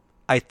show.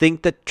 I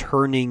think that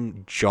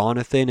turning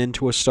Jonathan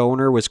into a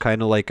stoner was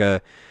kind of like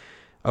a,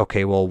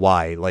 okay, well,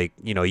 why? Like,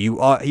 you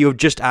have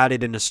just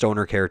added in a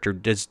stoner character.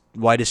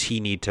 Why does he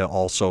need to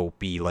also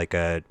be like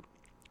a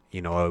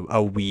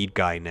weed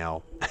guy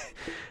now?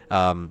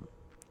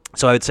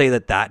 So I would say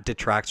that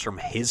detracts from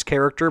his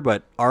character,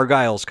 but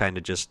Argyle's kind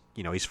of just,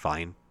 he's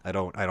fine. I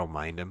don't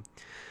mind him.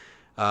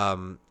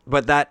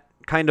 But that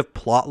kind of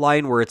plot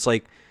line where it's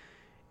like,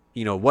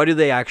 what do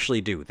they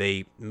actually do?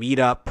 They meet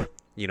up.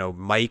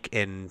 Mike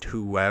and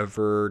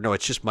whoever... No,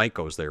 it's just Mike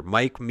goes there.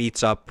 Mike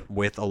meets up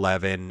with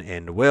Eleven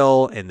and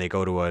Will, and they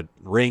go to a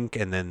rink,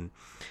 and then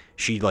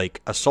she,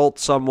 like,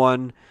 assaults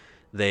someone.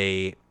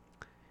 They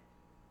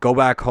go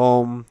back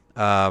home.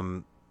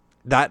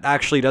 That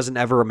actually doesn't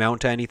ever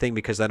amount to anything,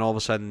 because then all of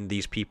a sudden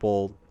these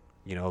people,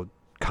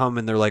 come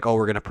and they're like, oh,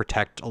 we're going to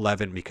protect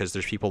Eleven because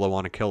there's people that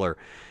want to kill her.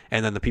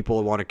 And then the people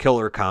that want to kill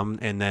her come,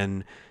 and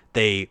then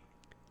they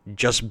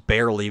just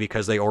barely,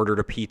 because they ordered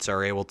a pizza,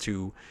 are able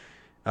to...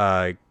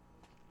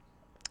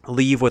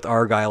 leave with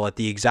Argyle at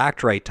the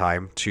exact right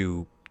time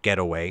to get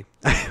away,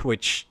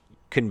 which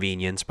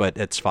convenience, but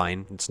it's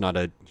fine. It's not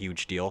a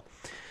huge deal.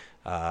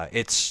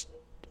 It's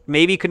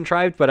maybe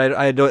contrived, but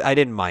I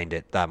didn't mind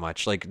it that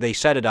much. Like, they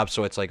set it up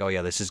so it's like, oh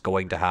yeah, this is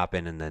going to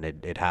happen, and then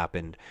it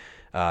happened.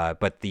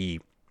 But the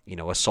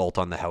assault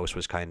on the house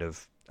was kind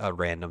of a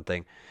random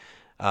thing.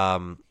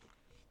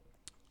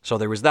 So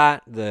there was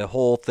that. The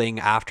whole thing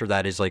after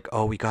that is like,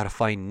 oh, we got to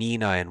find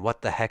Nina, and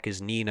what the heck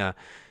is Nina?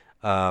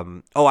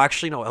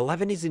 Actually, no,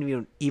 Eleven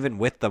isn't even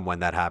with them when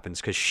that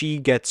happens, because she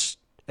gets...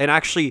 And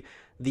actually,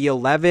 the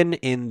 11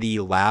 in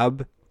the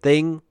lab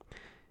thing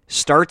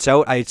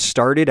I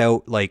started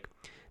out, like,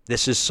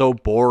 this is so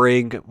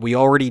boring. We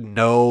already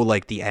know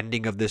like the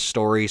ending of this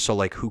story, so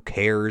like who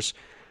cares?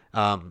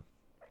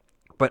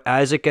 But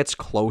as it gets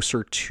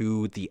closer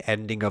to the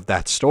ending of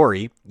that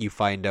story, you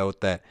find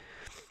out that,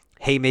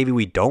 hey, maybe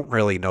we don't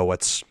really know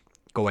what's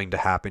going to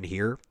happen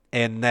here.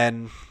 And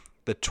then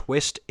the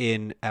twist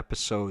in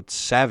episode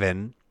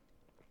 7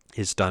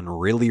 is done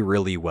really,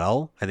 really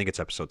well. I think it's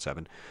episode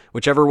 7.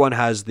 Whichever one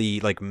has the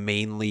like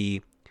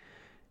mainly,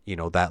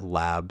 that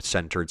lab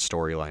centered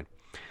storyline.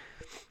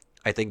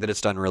 I think that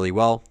it's done really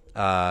well.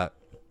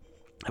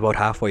 About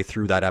halfway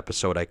through that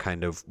episode, I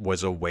kind of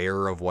was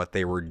aware of what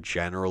they were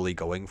generally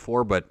going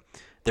for, but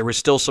there was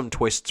still some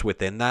twists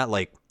within that.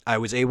 Like, I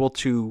was able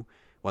to,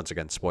 once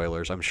again,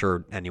 spoilers. I'm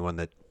sure anyone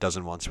that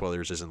doesn't want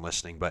spoilers isn't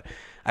listening, but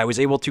I was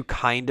able to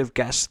kind of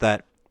guess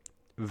that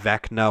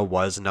Vecna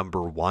was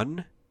number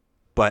 1,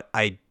 but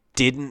I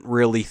didn't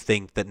really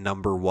think that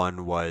number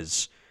 1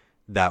 was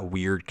that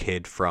weird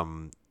kid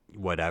from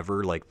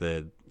whatever, like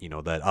that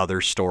other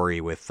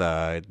story with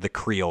the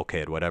Creole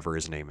kid, whatever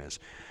his name is.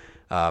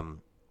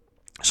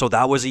 So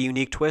that was a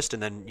unique twist,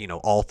 and then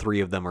all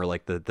 3 of them are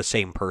like the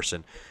same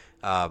person.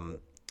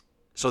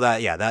 So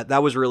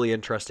that was really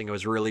interesting. It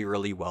was really,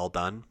 really well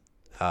done.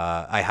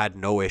 I had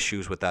no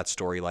issues with that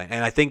storyline,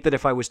 and I think that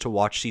if I was to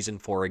watch season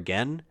 4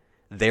 again,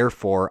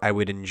 therefore I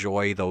would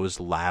enjoy those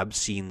lab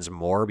scenes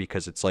more,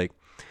 because it's like,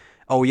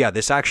 oh yeah,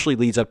 this actually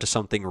leads up to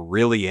something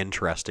really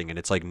interesting, and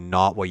it's like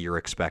not what you're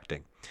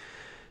expecting.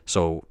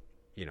 So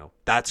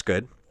that's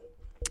good.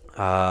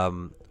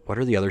 What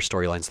are the other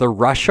storylines? The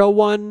Russia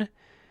one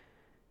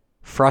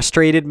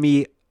frustrated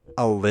me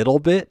a little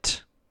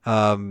bit.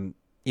 There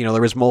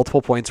was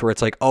multiple points where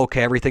it's like,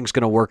 okay, everything's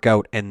going to work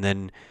out, and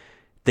then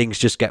things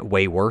just get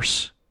way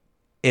worse.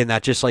 And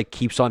that just like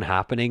keeps on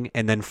happening.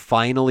 And then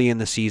finally in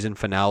the season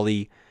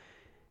finale,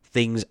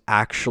 things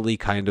actually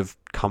kind of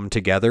come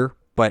together.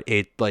 But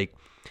it like,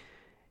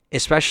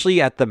 especially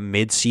at the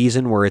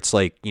mid-season where it's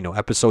like,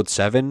 episode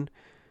 7,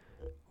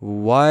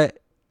 where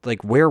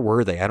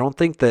were they? I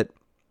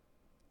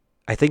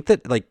think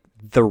that like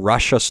the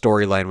Russia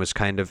storyline was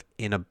kind of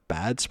in a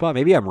bad spot.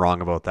 Maybe I'm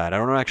wrong about that. I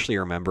don't actually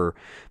remember.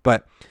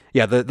 But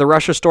yeah, the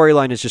Russia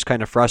storyline is just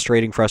kind of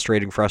frustrating.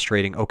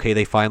 Okay,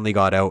 they finally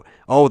got out.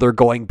 Oh, they're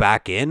going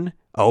back in?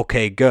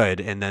 Okay, good.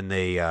 And then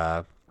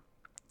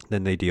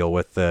they deal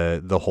with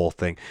the whole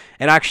thing.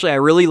 And actually, I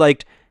really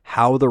liked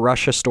how the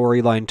Russia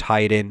storyline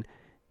tied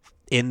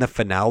in the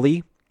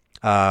finale,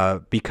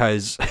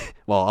 because,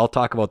 well, I'll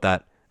talk about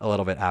that a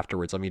little bit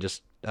afterwards. Let me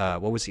just,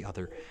 what was the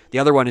other? The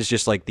other one is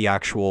just like the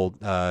actual,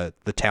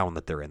 the town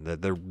that they're in,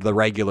 the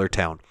regular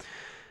town,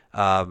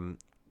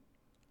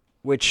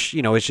 which,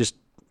 is just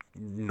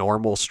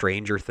normal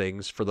Stranger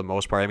Things for the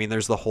most part. I mean,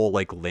 there's the whole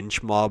like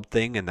lynch mob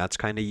thing, and that's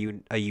kind of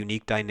a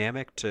unique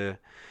dynamic to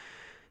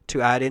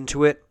add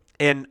into it.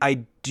 And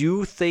I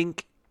do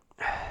think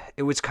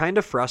it was kind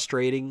of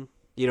frustrating,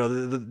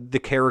 the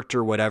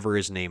character, whatever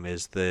his name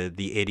is, the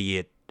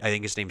idiot, I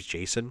think his name's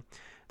Jason,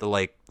 the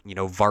like,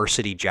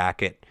 varsity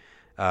jacket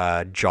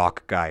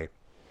jock guy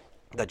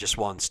that just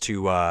wants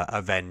to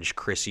avenge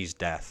Chrissy's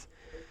death.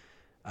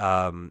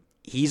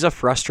 He's a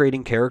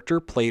frustrating character,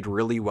 played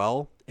really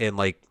well, and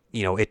like,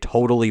 it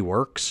totally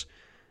works,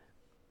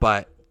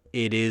 but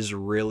it is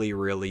really,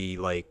 really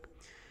like,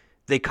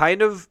 they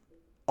kind of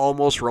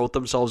almost wrote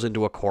themselves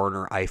into a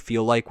corner, I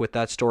feel like, with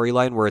that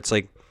storyline, where it's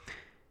like,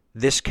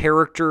 this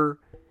character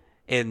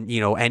and,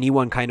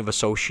 anyone kind of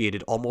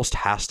associated almost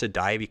has to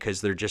die,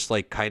 because they're just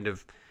like kind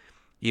of,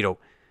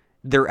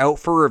 they're out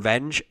for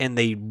revenge, and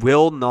they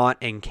will not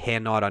and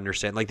cannot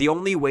understand. Like, the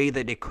only way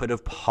that it could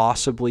have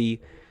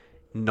possibly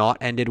not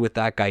ended with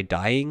that guy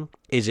dying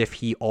is if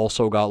he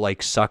also got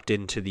like sucked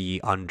into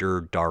the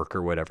Underdark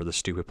or whatever the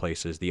stupid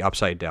place is, the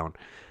Upside Down,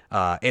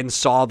 and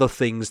saw the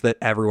things that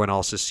everyone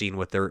else has seen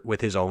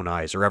with his own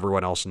eyes, or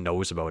everyone else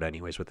knows about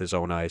anyways with his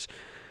own eyes,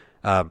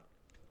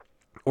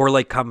 or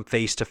like come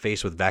face to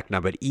face with Vecna.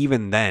 But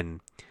even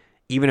then,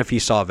 even if he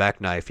saw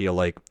Vecna, I feel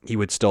like he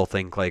would still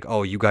think like,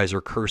 oh, you guys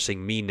are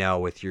cursing me now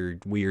with your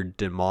weird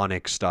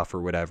demonic stuff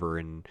or whatever,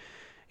 and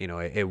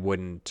it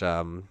wouldn't.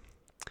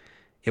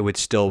 It would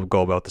still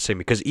go about the same,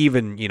 because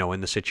even,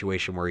 in the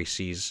situation where he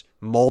sees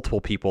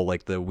multiple people,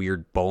 like the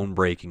weird bone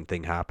breaking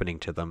thing happening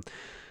to them,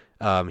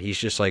 he's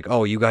just like,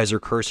 oh, you guys are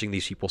cursing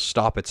these people.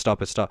 Stop it.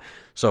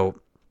 So,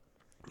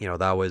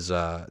 that was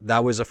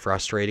a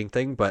frustrating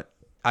thing, but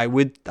I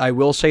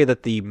will say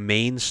that the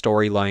main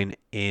storyline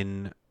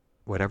in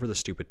whatever the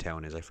stupid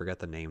town is, I forget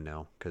the name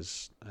now,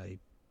 because I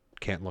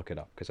can't look it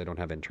up because I don't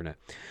have internet.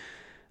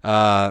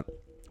 But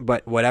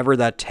whatever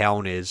that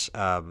town is,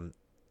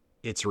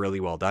 it's really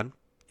well done.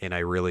 And I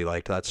really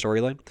liked that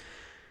storyline.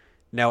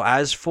 Now,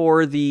 as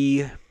for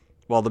the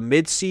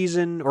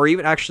mid-season, or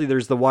even actually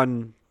there's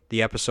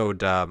the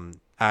episode,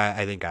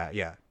 I think,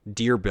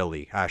 Dear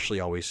Billy,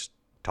 Ashley always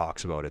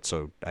talks about it,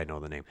 so I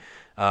know the name,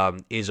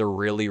 is a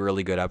really,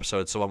 really good episode.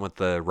 It's the one with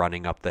the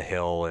running up the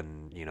hill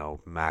and,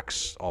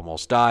 Max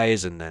almost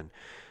dies, and then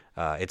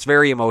it's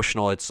very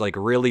emotional. It's like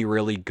really,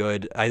 really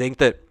good. I think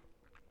that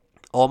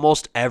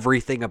almost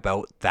everything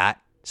about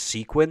that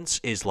sequence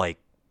is like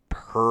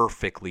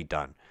perfectly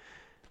done.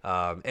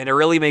 And it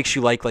really makes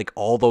you like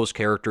all those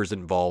characters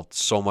involved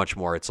so much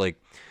more. It's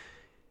like,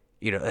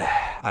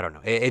 I don't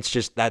know. It's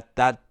just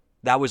that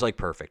was like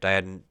perfect. I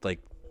had like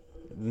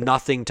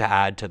nothing to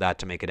add to that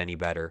to make it any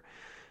better.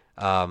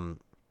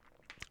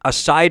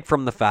 Aside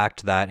from the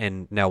fact that,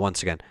 and now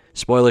once again,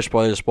 spoiler,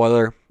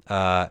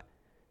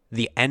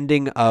 the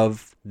ending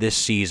of this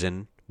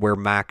season where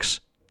Max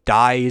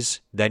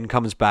dies, then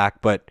comes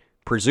back, but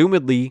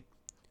presumably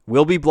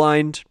will be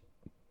blind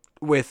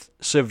with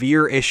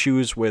severe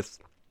issues with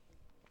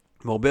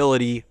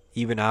mobility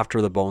even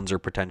after the bones are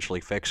potentially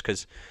fixed,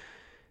 because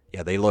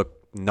yeah, they look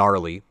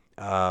gnarly.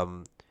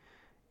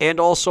 And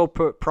also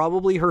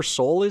probably her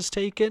soul is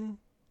taken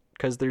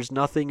because there's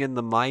nothing in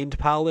the mind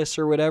palace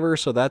or whatever,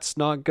 so that's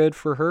not good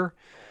for her.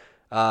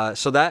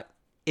 So that,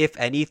 if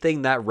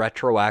anything, that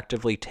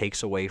retroactively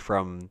takes away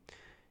from,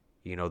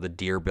 the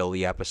Dear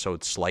Billy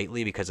episode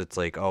slightly, because it's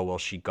like, oh, well,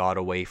 she got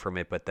away from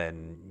it, but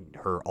then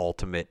her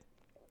ultimate,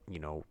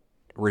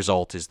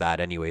 result is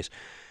that anyways.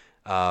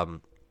 I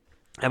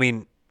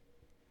mean,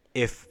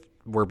 if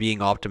we're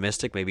being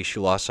optimistic, maybe she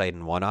lost sight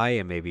in one eye,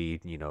 and maybe,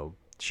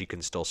 she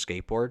can still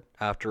skateboard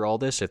after all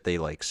this if they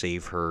like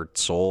save her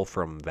soul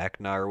from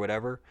Vecna or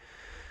whatever.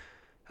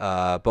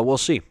 But we'll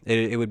see.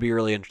 It would be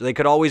really interesting. They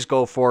could always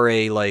go for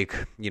a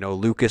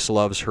Lucas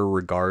loves her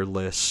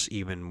regardless,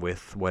 even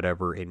with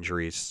whatever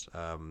injuries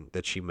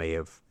that she may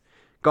have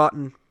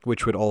gotten,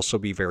 which would also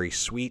be very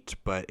sweet,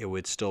 but it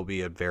would still be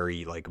a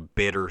very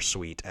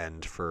bittersweet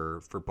end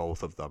for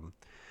both of them.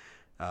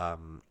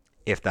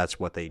 If that's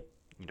what they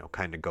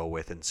kind of go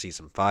with in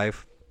season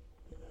 5.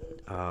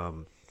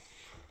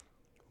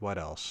 What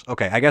else?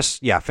 Okay, I guess,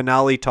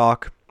 finale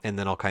talk, and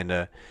then I'll kind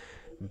of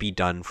be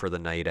done for the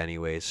night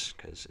anyways,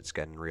 because it's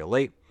getting real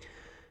late.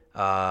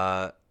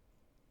 I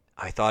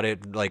thought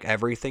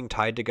everything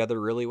tied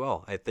together really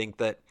well. I think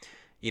that,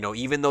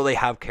 even though they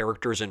have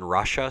characters in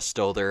Russia,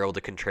 still they're able to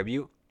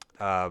contribute.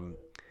 So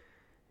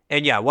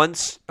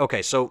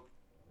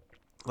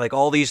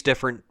all these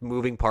different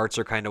moving parts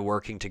are kind of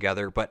working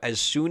together, but as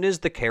soon as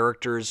the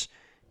characters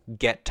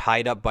get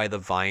tied up by the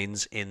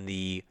vines in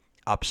the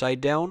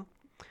Upside Down,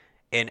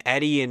 and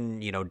Eddie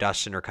and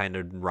Dustin are kind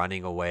of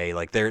running away.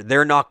 Like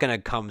they're not gonna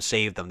come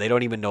save them. They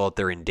don't even know that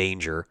they're in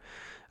danger.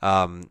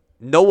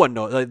 No one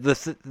knows.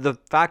 The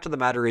fact of the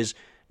matter is,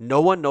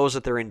 no one knows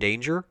that they're in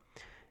danger,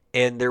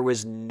 and there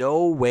was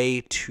no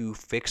way to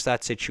fix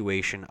that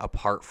situation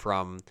apart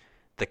from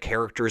the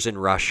characters in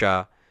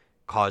Russia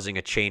causing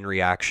a chain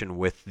reaction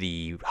with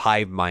the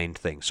hive mind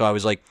thing. So I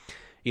was like,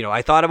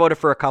 I thought about it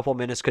for a couple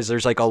minutes because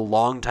there's a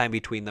long time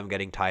between them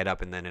getting tied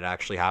up and then it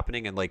actually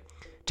happening, and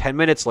 10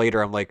 minutes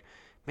later, I'm like,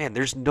 man,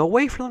 there's no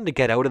way for them to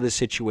get out of this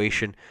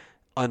situation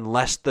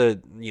unless the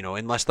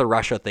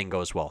Russia thing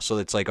goes well. So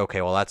it's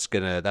okay, well, that's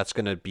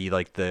gonna be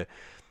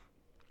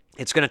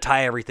it's gonna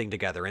tie everything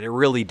together, and it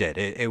really did.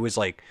 It was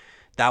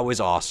that was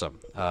awesome.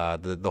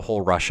 The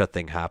whole Russia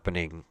thing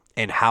happening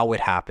and how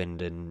it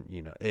happened,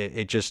 and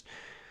it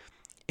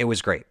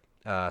was great.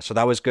 So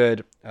that was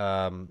good.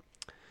 I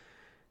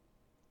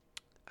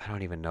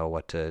don't even know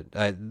what to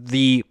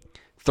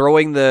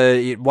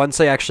once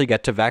they actually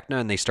get to Vecna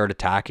and they start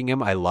attacking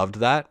him, I loved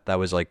that. That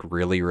was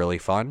really, really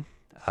fun.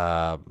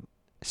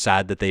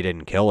 Sad that they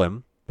didn't kill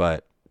him,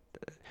 but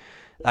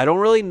I don't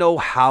really know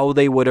how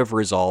they would have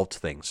resolved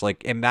things.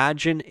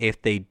 Imagine if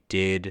they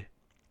did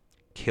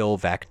kill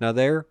Vecna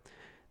there,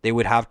 they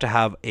would have to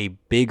have a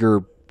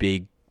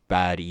big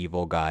bad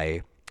evil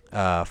guy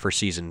for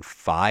season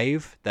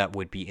 5 that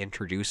would be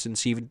introduced in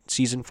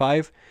season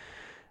 5.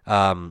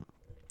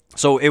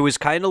 So it was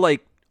kind of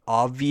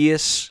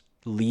obvious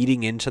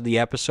leading into the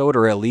episode,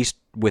 or at least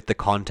with the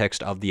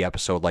context of the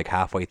episode,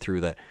 halfway through,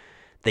 that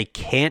they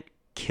can't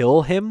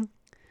kill him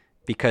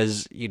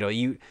because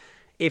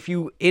if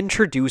you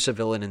introduce a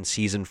villain in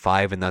season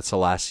 5 and that's the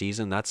last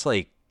season, that's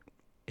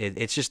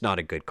it's just not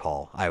a good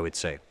call, I would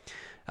say.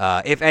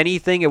 If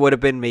anything, it would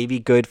have been maybe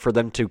good for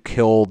them to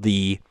kill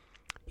the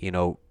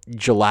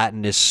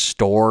gelatinous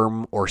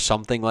storm or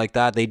something like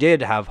that. They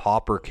did have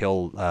Hopper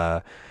kill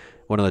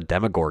one of the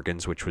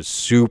Demogorgons, which was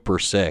super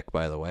sick,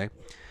 by the way.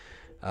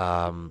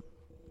 But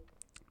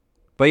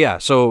yeah,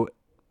 so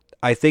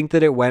I think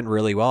that it went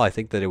really well. I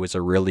think that it was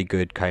a really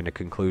good kind of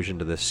conclusion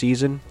to this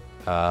season.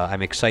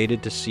 I'm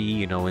excited to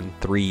see, in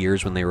 3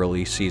 years when they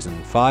release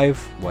season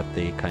 5,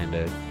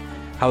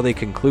 how they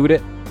conclude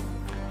it.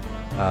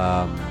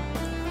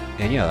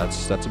 And yeah,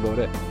 that's about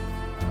it.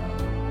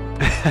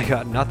 I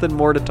got nothing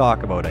more to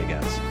talk about, I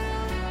guess.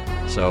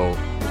 So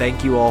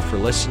thank you all for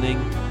listening.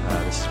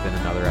 This has been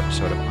another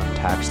episode of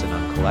Untaxed and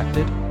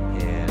Uncollected,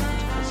 and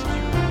this is your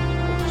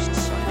host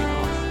signing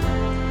off.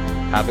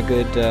 Have a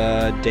good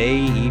day,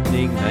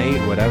 evening,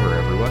 night, whatever,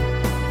 everyone.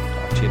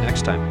 Talk to you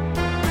next time.